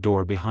 banging the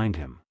door behind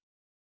him.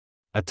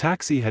 A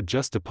taxi had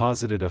just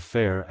deposited a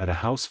fare at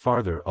a house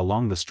farther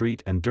along the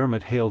street and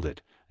Dermot hailed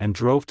it, and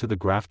drove to the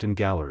Grafton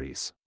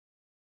Galleries.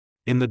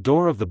 In the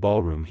door of the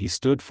ballroom he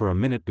stood for a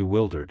minute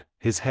bewildered,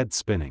 his head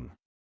spinning.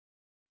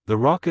 The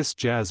raucous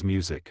jazz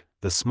music,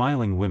 the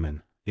smiling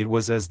women, it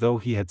was as though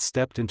he had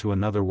stepped into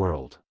another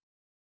world.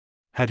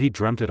 Had he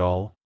dreamt it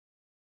all?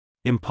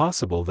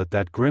 Impossible that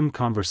that grim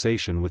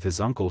conversation with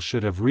his uncle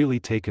should have really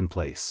taken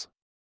place.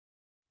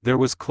 There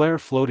was Claire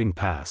floating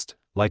past,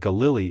 like a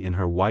lily in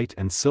her white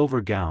and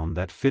silver gown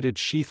that fitted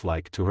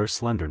sheath-like to her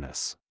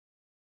slenderness.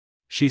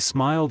 She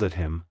smiled at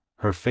him,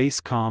 her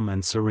face calm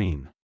and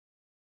serene.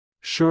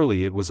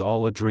 Surely it was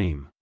all a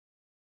dream.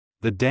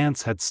 The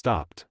dance had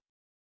stopped.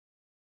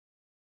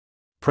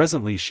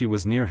 Presently she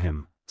was near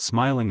him,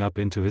 smiling up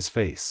into his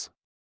face.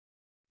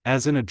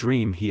 As in a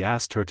dream he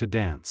asked her to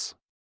dance.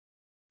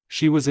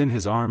 She was in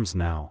his arms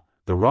now,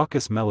 the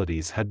raucous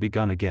melodies had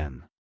begun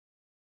again.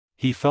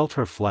 He felt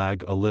her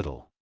flag a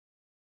little.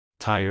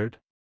 Tired?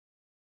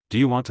 Do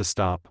you want to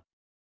stop?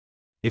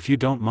 If you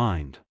don't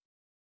mind.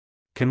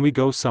 Can we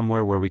go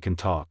somewhere where we can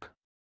talk?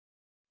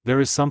 There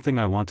is something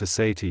I want to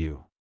say to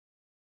you.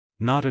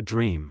 Not a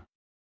dream.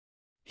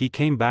 He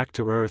came back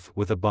to earth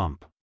with a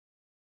bump.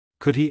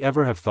 Could he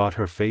ever have thought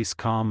her face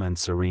calm and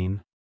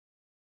serene?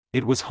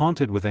 It was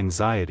haunted with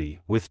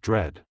anxiety, with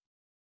dread.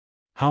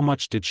 How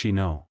much did she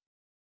know?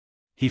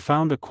 He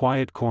found a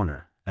quiet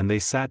corner, and they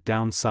sat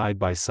down side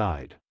by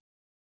side.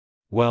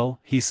 Well,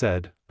 he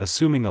said,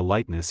 assuming a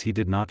lightness he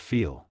did not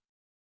feel.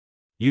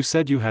 You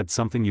said you had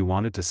something you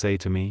wanted to say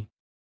to me?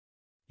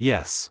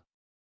 Yes.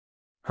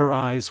 Her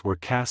eyes were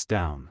cast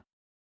down.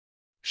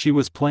 She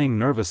was playing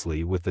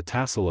nervously with the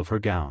tassel of her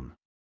gown.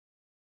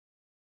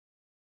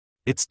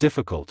 It's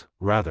difficult,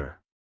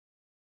 rather.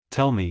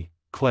 Tell me,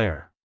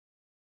 Claire.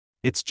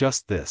 It's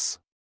just this.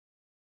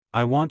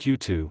 I want you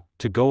to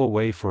go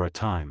away for a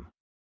time.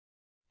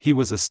 He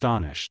was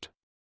astonished.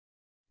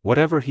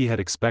 Whatever he had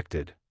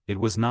expected, it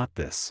was not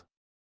this.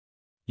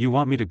 You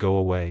want me to go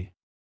away?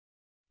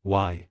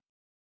 Why?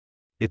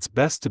 It's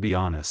best to be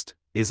honest,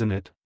 isn't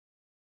it?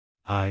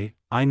 I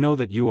know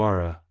that you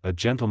are a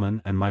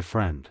gentleman and my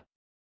friend.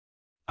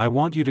 I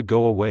want you to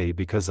go away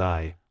because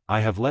I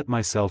have let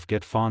myself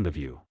get fond of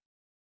you.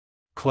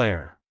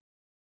 Claire.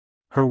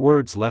 Her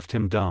words left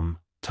him dumb,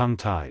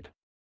 tongue-tied.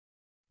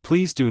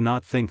 Please do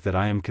not think that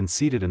I am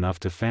conceited enough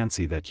to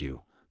fancy that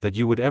you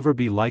would ever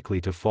be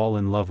likely to fall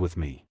in love with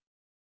me.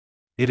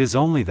 It is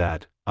only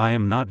that, I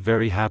am not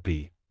very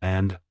happy,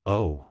 and,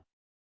 oh.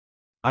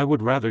 I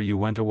would rather you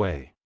went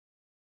away.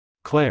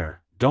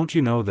 Claire, don't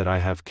you know that I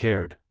have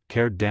cared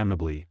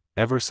damnably,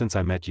 ever since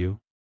I met you?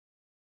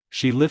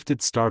 She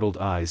lifted startled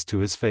eyes to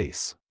his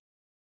face.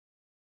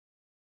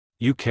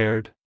 You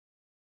cared?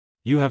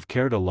 You have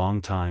cared a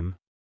long time?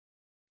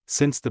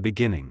 Since the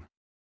beginning.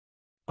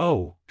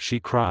 Oh, she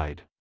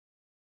cried.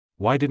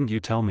 Why didn't you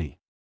tell me?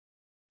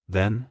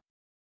 Then?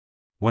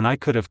 When I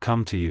could have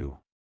come to you.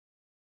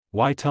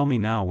 Why tell me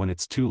now when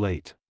it's too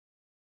late?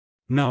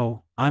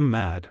 No, I'm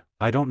mad,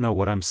 I don't know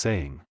what I'm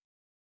saying.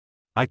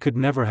 I could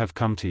never have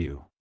come to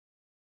you.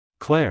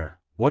 Claire,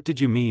 what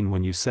did you mean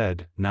when you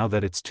said, now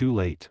that it's too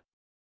late?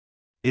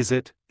 Is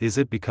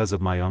it because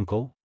of my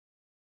uncle?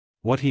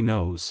 What he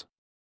knows?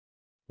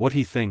 What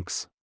he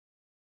thinks?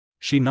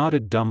 She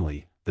nodded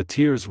dumbly, the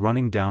tears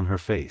running down her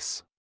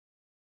face.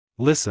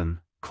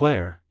 Listen,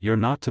 Claire, you're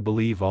not to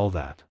believe all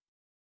that.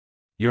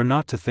 You're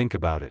not to think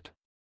about it.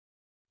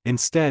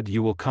 Instead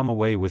you will come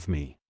away with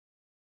me.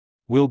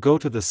 We'll go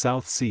to the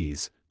South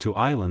Seas, to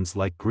islands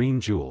like green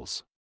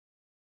jewels.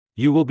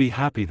 You will be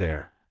happy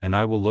there, and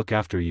I will look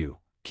after you,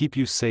 keep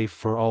you safe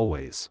for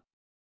always.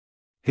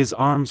 His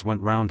arms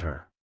went round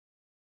her.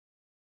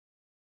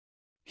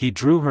 He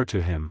drew her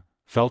to him,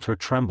 felt her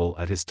tremble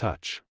at his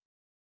touch.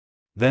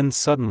 Then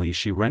suddenly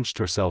she wrenched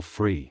herself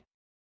free.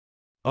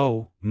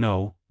 Oh,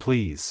 no,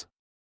 please.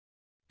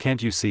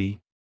 Can't you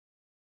see?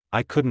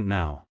 I couldn't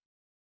now.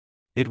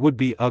 It would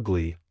be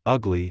ugly,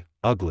 ugly,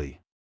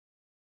 ugly.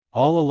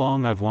 All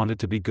along I've wanted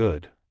to be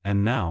good,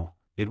 and now,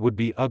 it would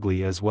be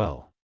ugly as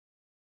well.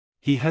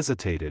 He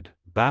hesitated,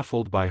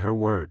 baffled by her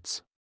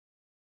words.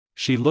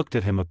 She looked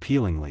at him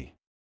appealingly.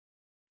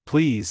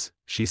 Please,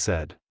 she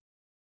said.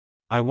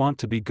 I want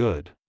to be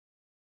good.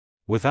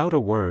 Without a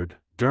word,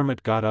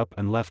 Dermot got up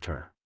and left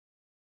her.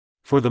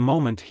 For the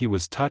moment he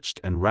was touched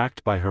and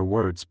racked by her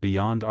words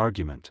beyond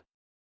argument.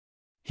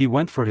 He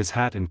went for his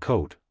hat and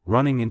coat,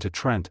 running into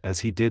Trent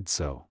as he did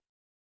so.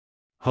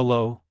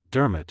 Hello,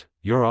 Dermot,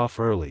 you're off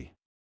early.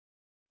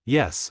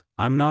 Yes,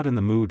 I'm not in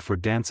the mood for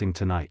dancing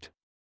tonight.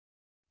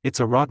 It's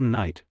a rotten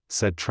night,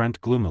 said Trent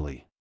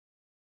gloomily.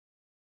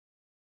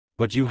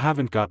 But you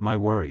haven't got my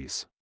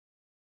worries.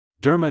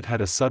 Dermot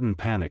had a sudden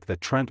panic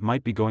that Trent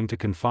might be going to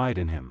confide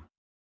in him.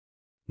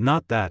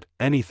 Not that,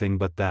 anything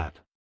but that.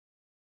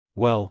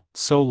 Well,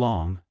 so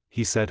long,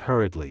 he said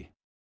hurriedly.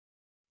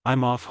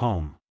 I'm off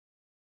home.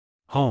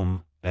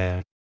 Home,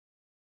 eh?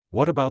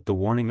 What about the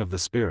warning of the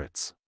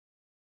spirits?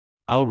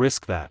 I'll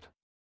risk that.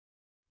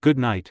 Good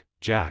night,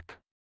 Jack.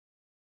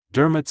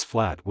 Dermot's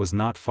flat was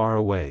not far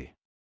away.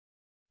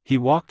 He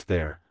walked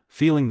there,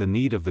 feeling the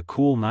need of the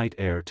cool night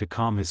air to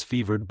calm his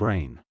fevered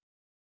brain.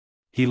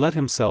 He let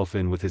himself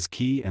in with his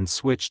key and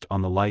switched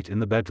on the light in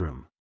the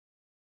bedroom.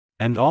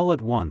 And all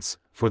at once,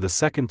 for the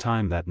second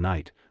time that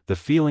night, the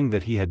feeling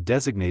that he had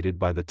designated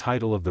by the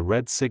title of the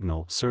red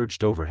signal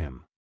surged over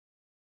him.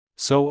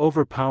 So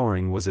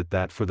overpowering was it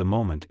that for the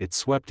moment it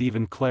swept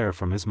even Claire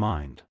from his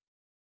mind.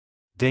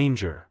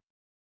 Danger.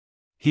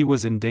 He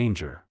was in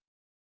danger.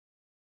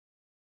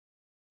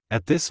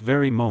 At this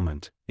very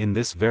moment, in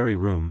this very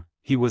room,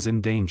 he was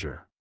in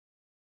danger.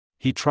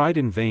 He tried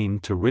in vain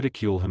to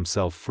ridicule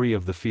himself free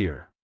of the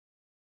fear.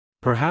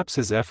 Perhaps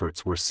his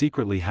efforts were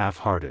secretly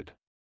half-hearted.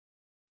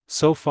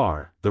 So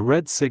far, the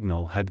red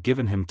signal had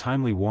given him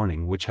timely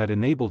warning which had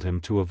enabled him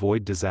to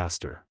avoid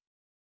disaster.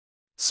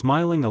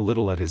 Smiling a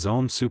little at his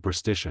own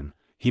superstition,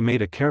 he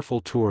made a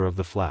careful tour of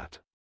the flat.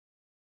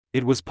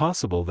 It was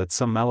possible that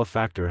some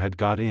malefactor had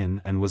got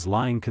in and was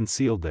lying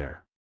concealed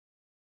there.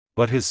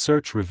 But his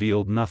search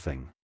revealed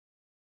nothing.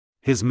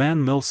 His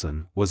man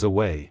Milson was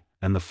away,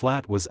 and the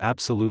flat was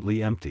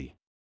absolutely empty.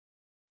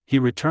 He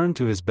returned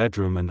to his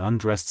bedroom and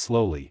undressed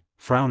slowly,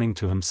 frowning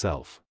to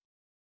himself.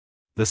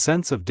 The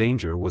sense of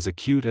danger was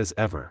acute as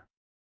ever.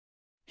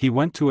 He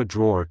went to a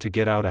drawer to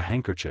get out a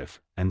handkerchief,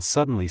 and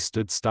suddenly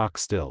stood stock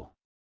still.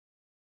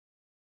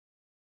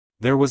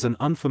 There was an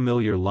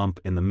unfamiliar lump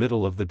in the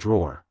middle of the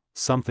drawer,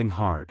 something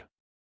hard.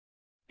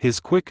 His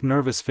quick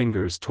nervous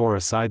fingers tore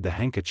aside the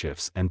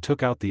handkerchiefs and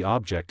took out the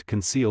object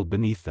concealed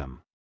beneath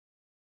them.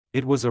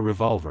 It was a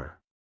revolver.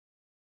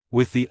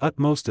 With the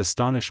utmost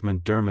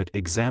astonishment Dermot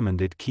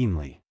examined it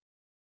keenly.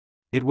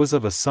 It was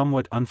of a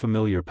somewhat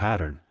unfamiliar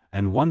pattern,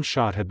 and one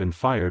shot had been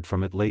fired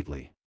from it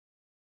lately.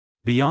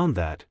 Beyond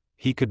that,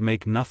 he could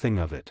make nothing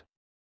of it.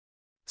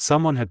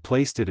 Someone had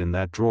placed it in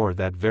that drawer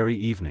that very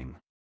evening.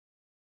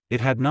 It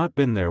had not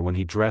been there when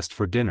he dressed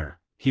for dinner,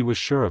 he was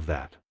sure of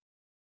that.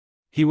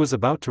 He was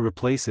about to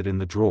replace it in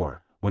the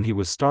drawer, when he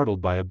was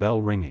startled by a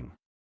bell ringing.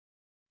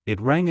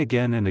 It rang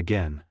again and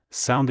again,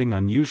 sounding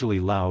unusually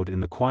loud in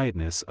the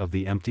quietness of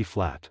the empty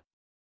flat.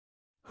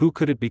 Who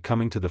could it be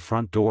coming to the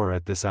front door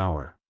at this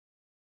hour?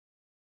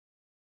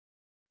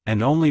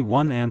 And only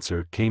one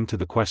answer came to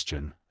the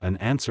question, an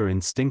answer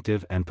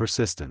instinctive and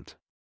persistent.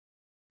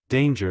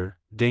 Danger,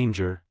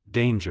 danger,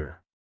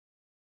 danger.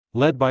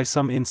 Led by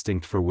some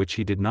instinct for which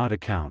he did not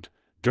account,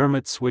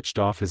 Dermot switched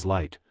off his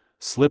light,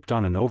 slipped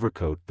on an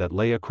overcoat that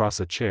lay across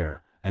a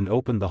chair, and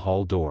opened the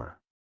hall door.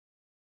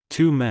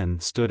 Two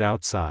men stood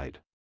outside.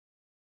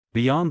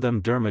 Beyond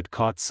them Dermot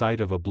caught sight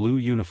of a blue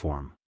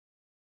uniform.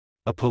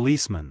 A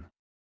policeman.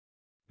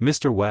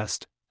 "Mr.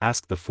 West?"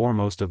 asked the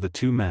foremost of the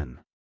two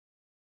men.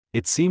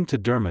 It seemed to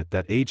Dermot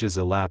that ages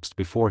elapsed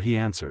before he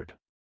answered.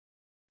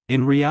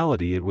 In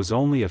reality it was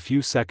only a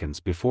few seconds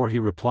before he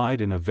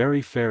replied in a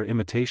very fair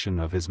imitation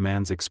of his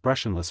man's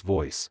expressionless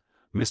voice,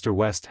 "Mr.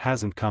 West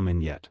hasn't come in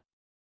yet."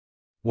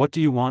 "What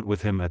do you want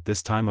with him at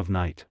this time of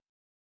night?"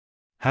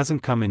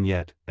 "Hasn't come in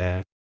yet,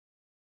 eh?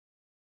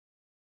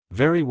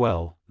 Very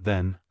well,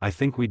 then, I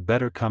think we'd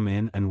better come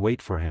in and wait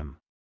for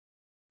him."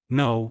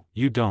 "No,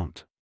 you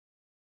don't.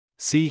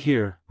 See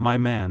here, my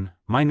man,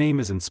 my name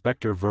is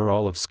Inspector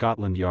Verrall of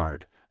Scotland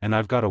Yard, and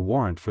I've got a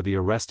warrant for the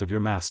arrest of your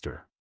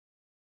master.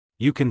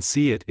 You can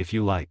see it if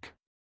you like."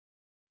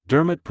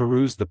 Dermot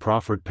perused the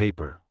proffered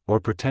paper, or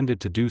pretended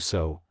to do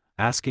so,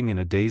 asking in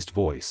a dazed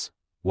voice,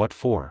 "What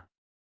for?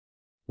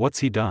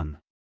 What's he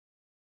done?"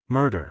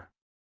 "Murder.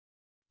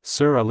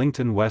 Sir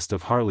Allington West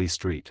of Harley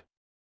Street."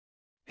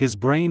 His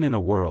brain in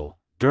a whirl,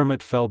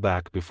 Dermot fell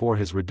back before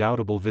his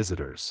redoubtable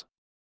visitors.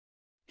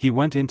 He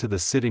went into the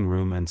sitting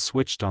room and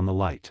switched on the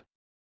light.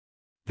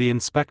 The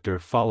inspector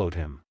followed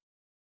him.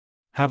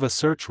 "Have a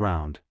search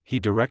round," he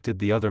directed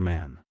the other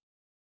man.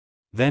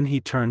 Then he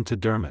turned to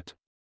Dermot.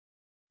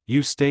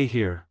 "You stay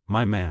here,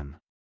 my man.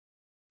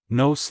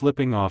 No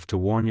slipping off to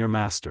warn your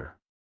master."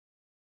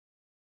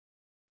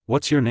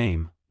 "What's your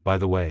name, by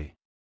the way?"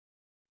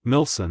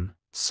 "Milson,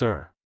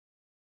 sir."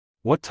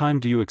 "What time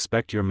do you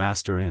expect your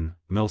master in,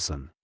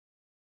 Milson?"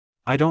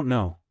 "I don't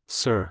know,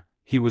 sir,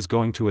 he was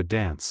going to a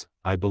dance,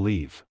 I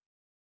believe.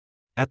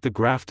 At the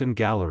Grafton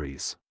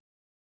Galleries.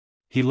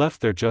 He left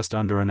there just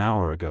under an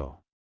hour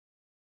ago."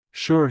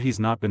 "Sure he's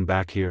not been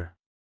back here?"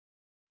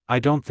 "I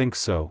don't think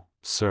so,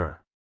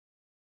 sir.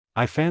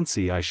 I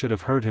fancy I should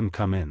have heard him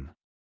come in."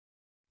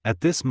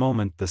 At this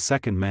moment the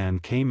second man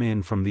came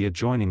in from the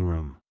adjoining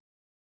room.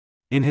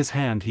 In his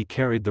hand he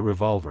carried the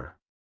revolver.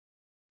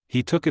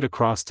 He took it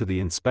across to the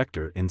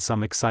inspector in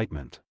some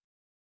excitement.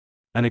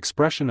 An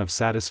expression of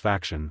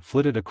satisfaction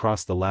flitted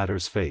across the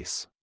latter's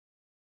face.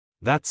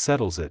 "That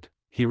settles it,"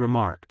 he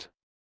remarked.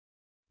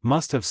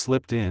 "Must have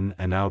slipped in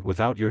and out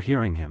without your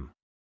hearing him.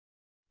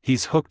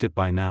 He's hooked it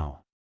by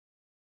now.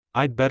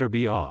 I'd better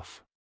be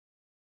off.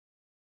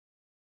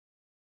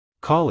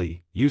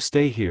 Collie, you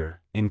stay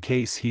here, in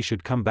case he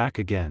should come back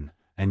again,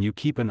 and you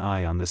keep an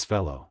eye on this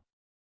fellow.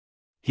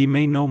 He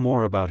may know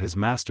more about his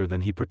master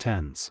than he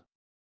pretends."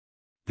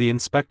 The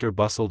inspector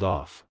bustled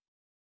off.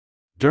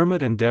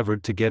 Dermot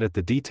endeavored to get at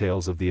the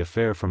details of the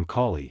affair from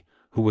Collie,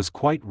 who was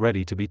quite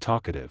ready to be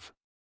talkative.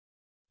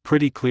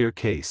 "Pretty clear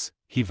case,"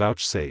 he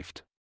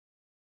vouchsafed.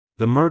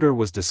 "The murder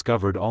was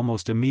discovered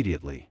almost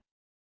immediately.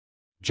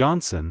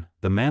 Johnson,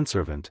 the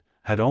manservant,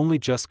 had only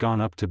just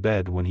gone up to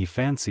bed when he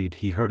fancied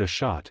he heard a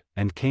shot,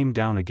 and came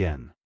down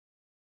again.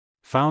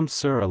 Found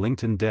Sir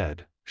Allington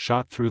dead,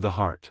 shot through the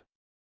heart.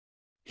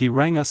 He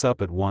rang us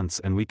up at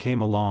once and we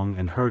came along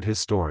and heard his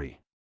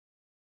story."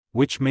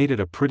 "Which made it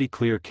a pretty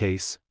clear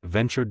case,"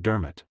 ventured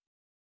Dermot.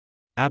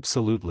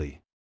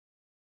 "Absolutely.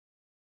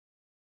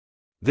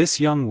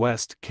 This young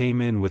West came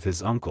in with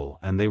his uncle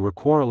and they were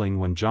quarreling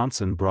when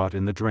Johnson brought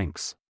in the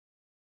drinks.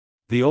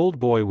 The old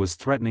boy was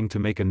threatening to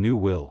make a new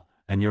will,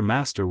 and your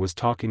master was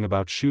talking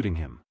about shooting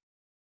him.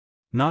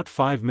 Not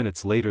 5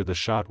 minutes later the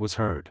shot was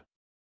heard.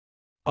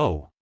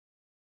 Oh.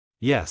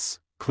 Yes,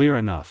 clear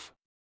enough.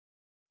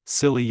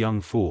 Silly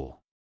young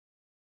fool.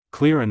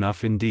 Clear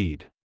enough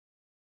indeed.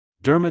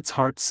 Dermot's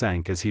heart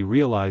sank as he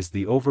realized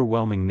the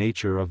overwhelming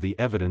nature of the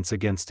evidence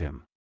against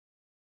him.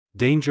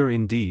 Danger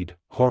indeed,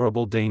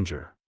 horrible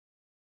danger.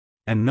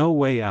 And no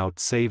way out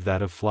save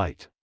that of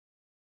flight.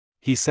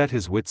 He set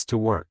his wits to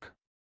work.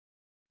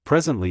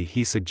 Presently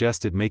he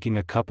suggested making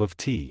a cup of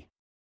tea.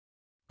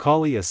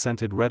 Collie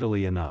assented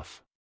readily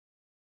enough.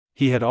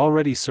 He had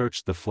already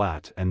searched the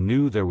flat and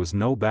knew there was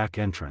no back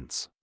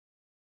entrance.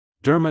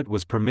 Dermot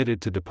was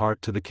permitted to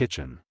depart to the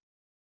kitchen.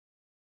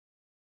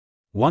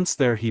 Once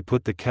there he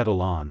put the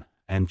kettle on,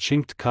 and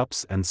chinked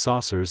cups and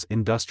saucers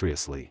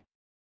industriously.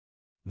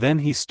 Then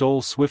he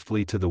stole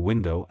swiftly to the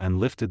window and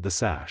lifted the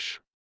sash.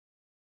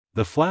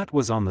 The flat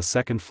was on the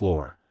second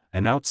floor,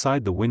 and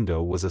outside the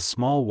window was a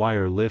small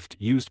wire lift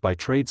used by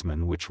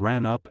tradesmen which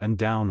ran up and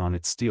down on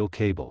its steel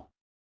cable.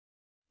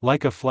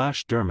 Like a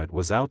flash Dermot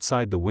was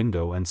outside the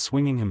window and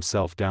swinging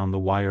himself down the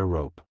wire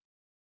rope.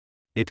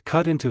 It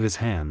cut into his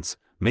hands,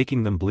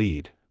 making them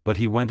bleed, but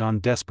he went on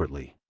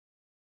desperately.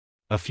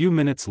 A few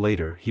minutes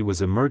later he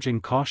was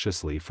emerging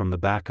cautiously from the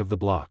back of the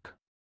block.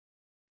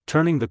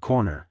 Turning the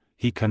corner,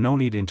 he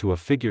cannonied into a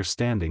figure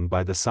standing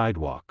by the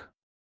sidewalk.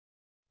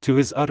 To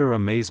his utter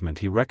amazement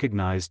he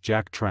recognized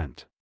Jack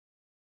Trent.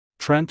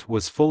 Trent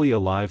was fully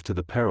alive to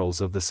the perils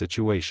of the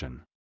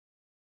situation.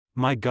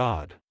 My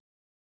God!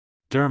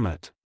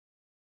 Dermot!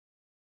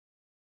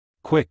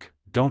 Quick,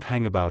 don't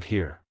hang about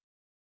here.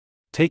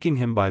 Taking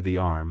him by the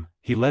arm,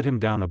 he led him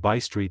down a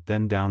by-street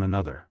then down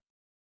another.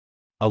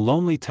 A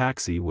lonely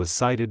taxi was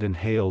sighted and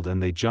hailed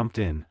and they jumped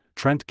in,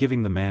 Trent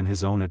giving the man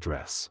his own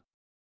address.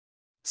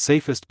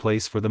 Safest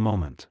place for the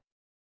moment.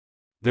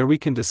 There we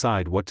can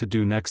decide what to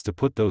do next to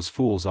put those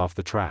fools off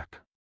the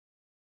track.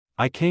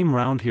 I came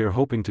round here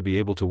hoping to be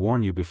able to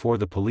warn you before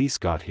the police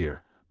got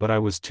here, but I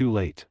was too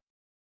late.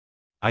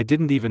 I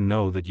didn't even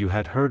know that you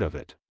had heard of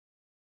it.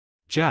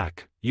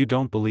 Jack, you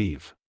don't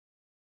believe.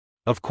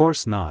 Of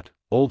course not,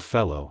 old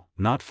fellow,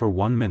 not for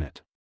 1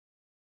 minute.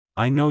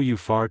 I know you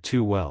far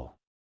too well.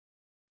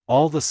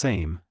 All the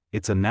same,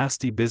 it's a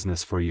nasty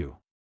business for you.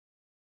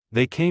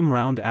 They came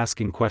round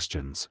asking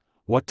questions,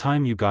 what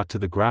time you got to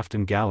the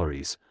Grafton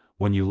Galleries,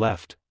 when you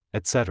left,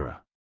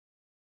 etc.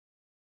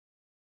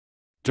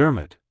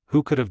 Dermot,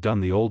 who could have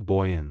done the old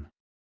boy in?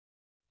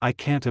 I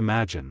can't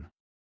imagine.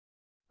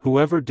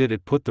 Whoever did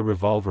it put the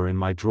revolver in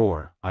my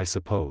drawer, I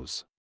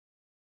suppose.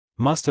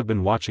 Must have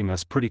been watching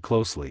us pretty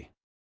closely.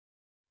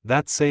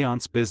 That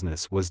séance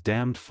business was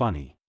damned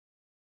funny.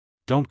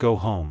 Don't go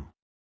home.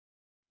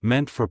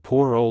 Meant for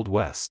poor old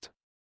West.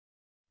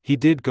 He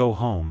did go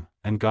home,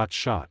 and got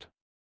shot.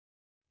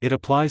 It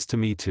applies to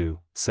me too,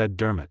 said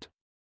Dermot.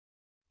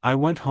 I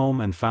went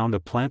home and found a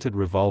planted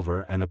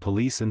revolver and a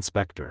police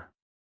inspector.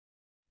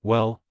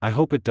 Well, I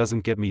hope it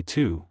doesn't get me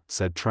too,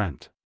 said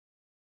Trent.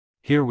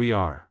 Here we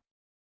are.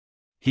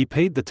 He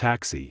paid the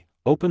taxi,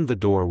 opened the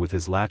door with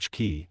his latch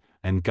key,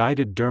 and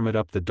guided Dermot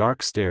up the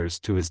dark stairs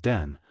to his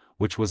den,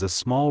 which was a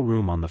small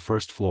room on the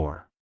first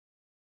floor.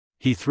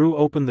 He threw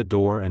open the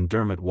door and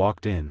Dermot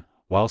walked in,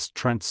 whilst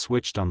Trent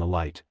switched on the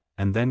light,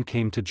 and then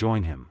came to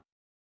join him.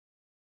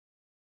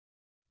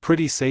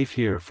 Pretty safe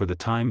here for the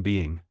time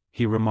being,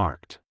 he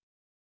remarked.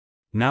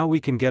 Now we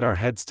can get our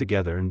heads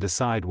together and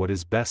decide what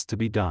is best to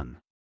be done.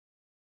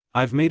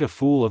 I've made a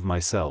fool of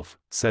myself,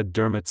 said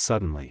Dermot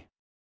suddenly.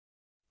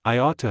 I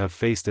ought to have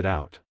faced it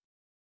out.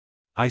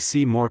 I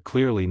see more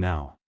clearly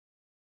now.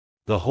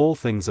 The whole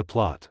thing's a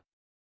plot.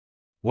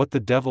 What the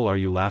devil are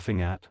you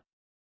laughing at?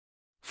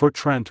 For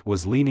Trent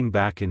was leaning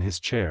back in his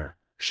chair,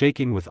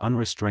 shaking with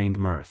unrestrained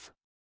mirth.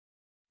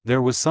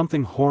 There was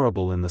something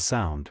horrible in the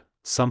sound,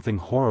 something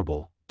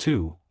horrible,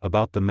 too,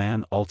 about the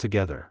man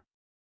altogether.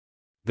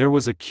 There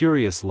was a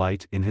curious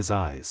light in his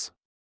eyes.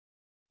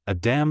 A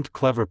damned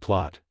clever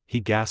plot, he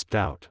gasped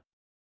out.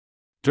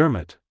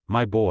 Dermot,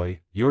 my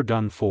boy, you're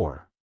done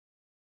for.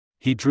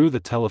 He drew the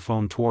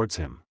telephone towards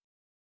him.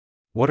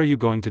 What are you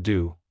going to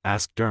do?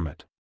 Asked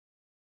Dermot.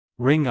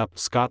 Ring up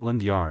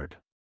Scotland Yard.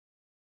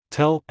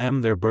 Tell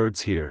 'em their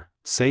bird's here,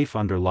 safe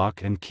under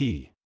lock and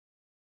key.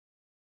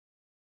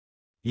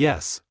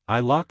 Yes, I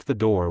locked the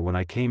door when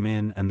I came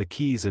in and the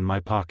keys in my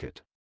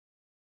pocket.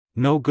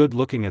 No good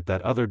looking at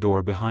that other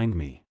door behind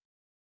me.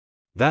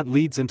 That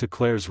leads into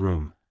Claire's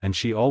room, and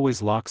she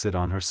always locks it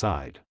on her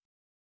side.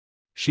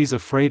 She's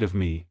afraid of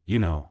me, you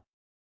know.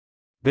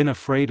 Been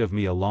afraid of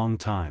me a long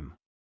time.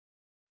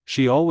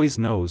 She always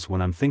knows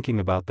when I'm thinking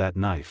about that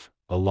knife,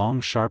 a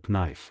long sharp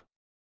knife.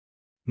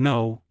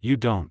 No, you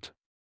don't.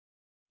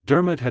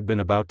 Dermot had been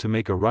about to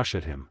make a rush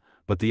at him,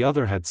 but the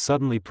other had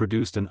suddenly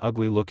produced an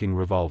ugly-looking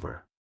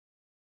revolver.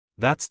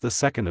 That's the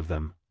second of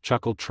them,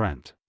 chuckled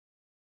Trent.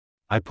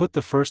 I put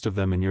the first of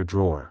them in your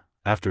drawer,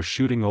 after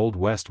shooting Old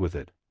West with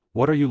it.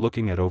 What are you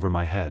looking at over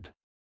my head?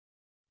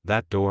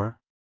 That door?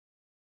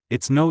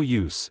 It's no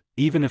use,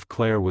 even if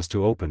Claire was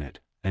to open it,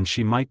 and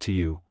she might to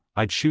you,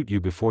 I'd shoot you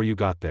before you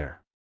got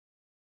there.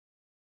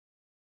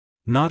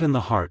 Not in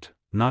the heart,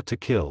 not to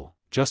kill,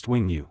 just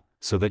wing you,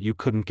 so that you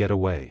couldn't get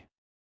away.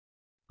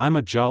 I'm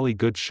a jolly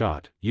good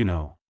shot, you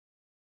know.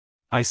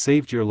 I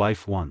saved your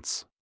life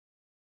once.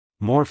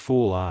 More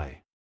fool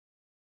I.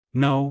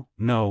 No,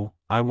 no,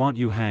 I want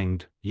you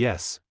hanged,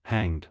 yes,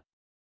 hanged.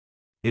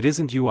 It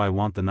isn't you I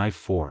want the knife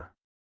for.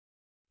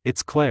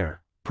 It's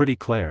Claire, pretty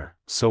Claire,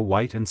 so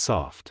white and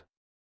soft.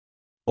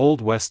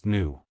 Old West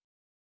knew.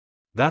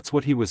 That's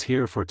what he was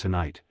here for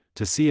tonight,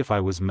 to see if I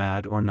was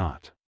mad or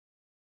not.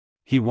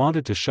 He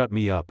wanted to shut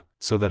me up,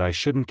 so that I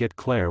shouldn't get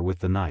Claire with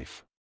the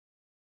knife.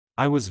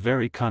 I was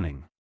very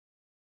cunning.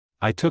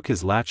 I took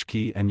his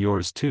latchkey and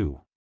yours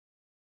too.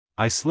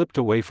 I slipped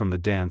away from the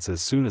dance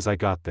as soon as I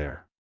got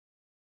there.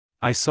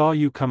 I saw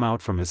you come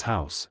out from his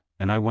house,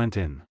 and I went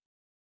in.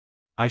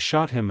 I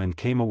shot him and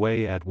came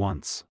away at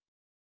once.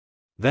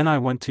 Then I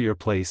went to your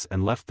place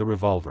and left the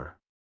revolver.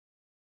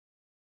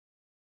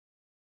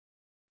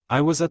 I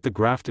was at the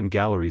Grafton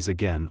Galleries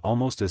again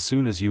almost as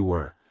soon as you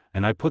were,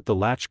 and I put the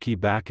latchkey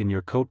back in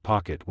your coat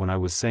pocket when I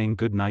was saying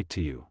good night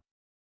to you.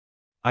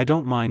 I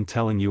don't mind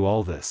telling you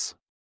all this.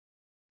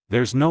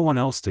 There's no one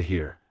else to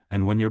hear,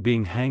 and when you're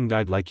being hanged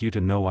I'd like you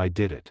to know I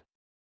did it.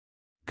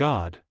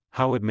 God,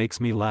 how it makes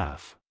me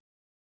laugh.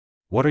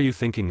 What are you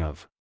thinking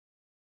of?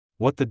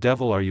 What the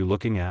devil are you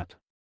looking at?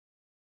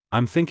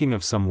 I'm thinking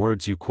of some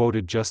words you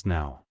quoted just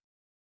now.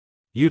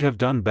 You'd have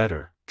done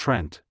better,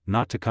 Trent,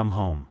 not to come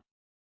home.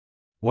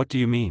 What do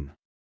you mean?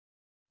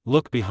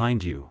 Look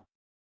behind you.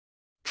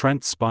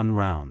 Trent spun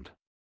round.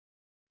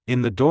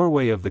 In the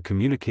doorway of the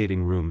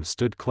communicating room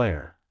stood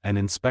Claire, and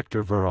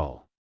Inspector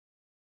Verrall.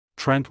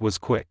 Trent was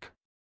quick.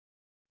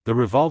 The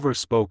revolver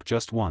spoke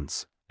just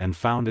once, and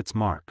found its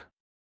mark.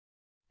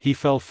 He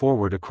fell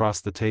forward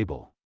across the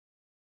table.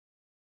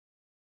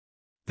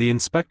 The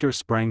inspector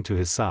sprang to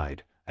his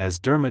side, as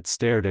Dermot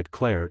stared at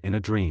Claire in a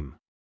dream.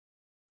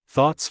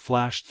 Thoughts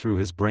flashed through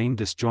his brain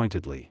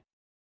disjointedly.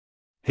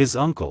 His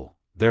uncle,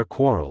 their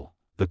quarrel,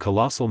 the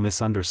colossal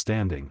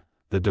misunderstanding,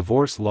 the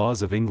divorce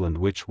laws of England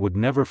which would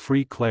never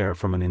free Claire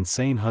from an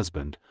insane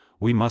husband,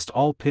 we must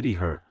all pity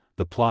her,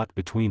 the plot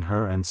between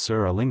her and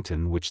Sir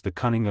Allington which the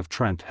cunning of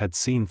Trent had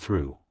seen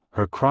through,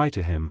 her cry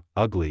to him,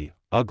 ugly,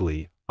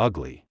 ugly,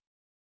 ugly.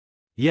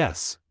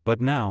 Yes, but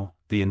now,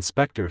 the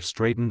inspector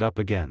straightened up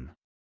again.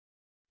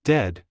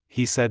 Dead,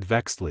 he said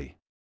vexedly.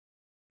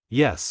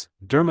 Yes,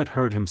 Dermot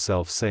heard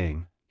himself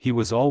saying, he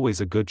was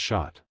always a good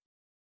shot.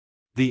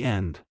 The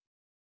end.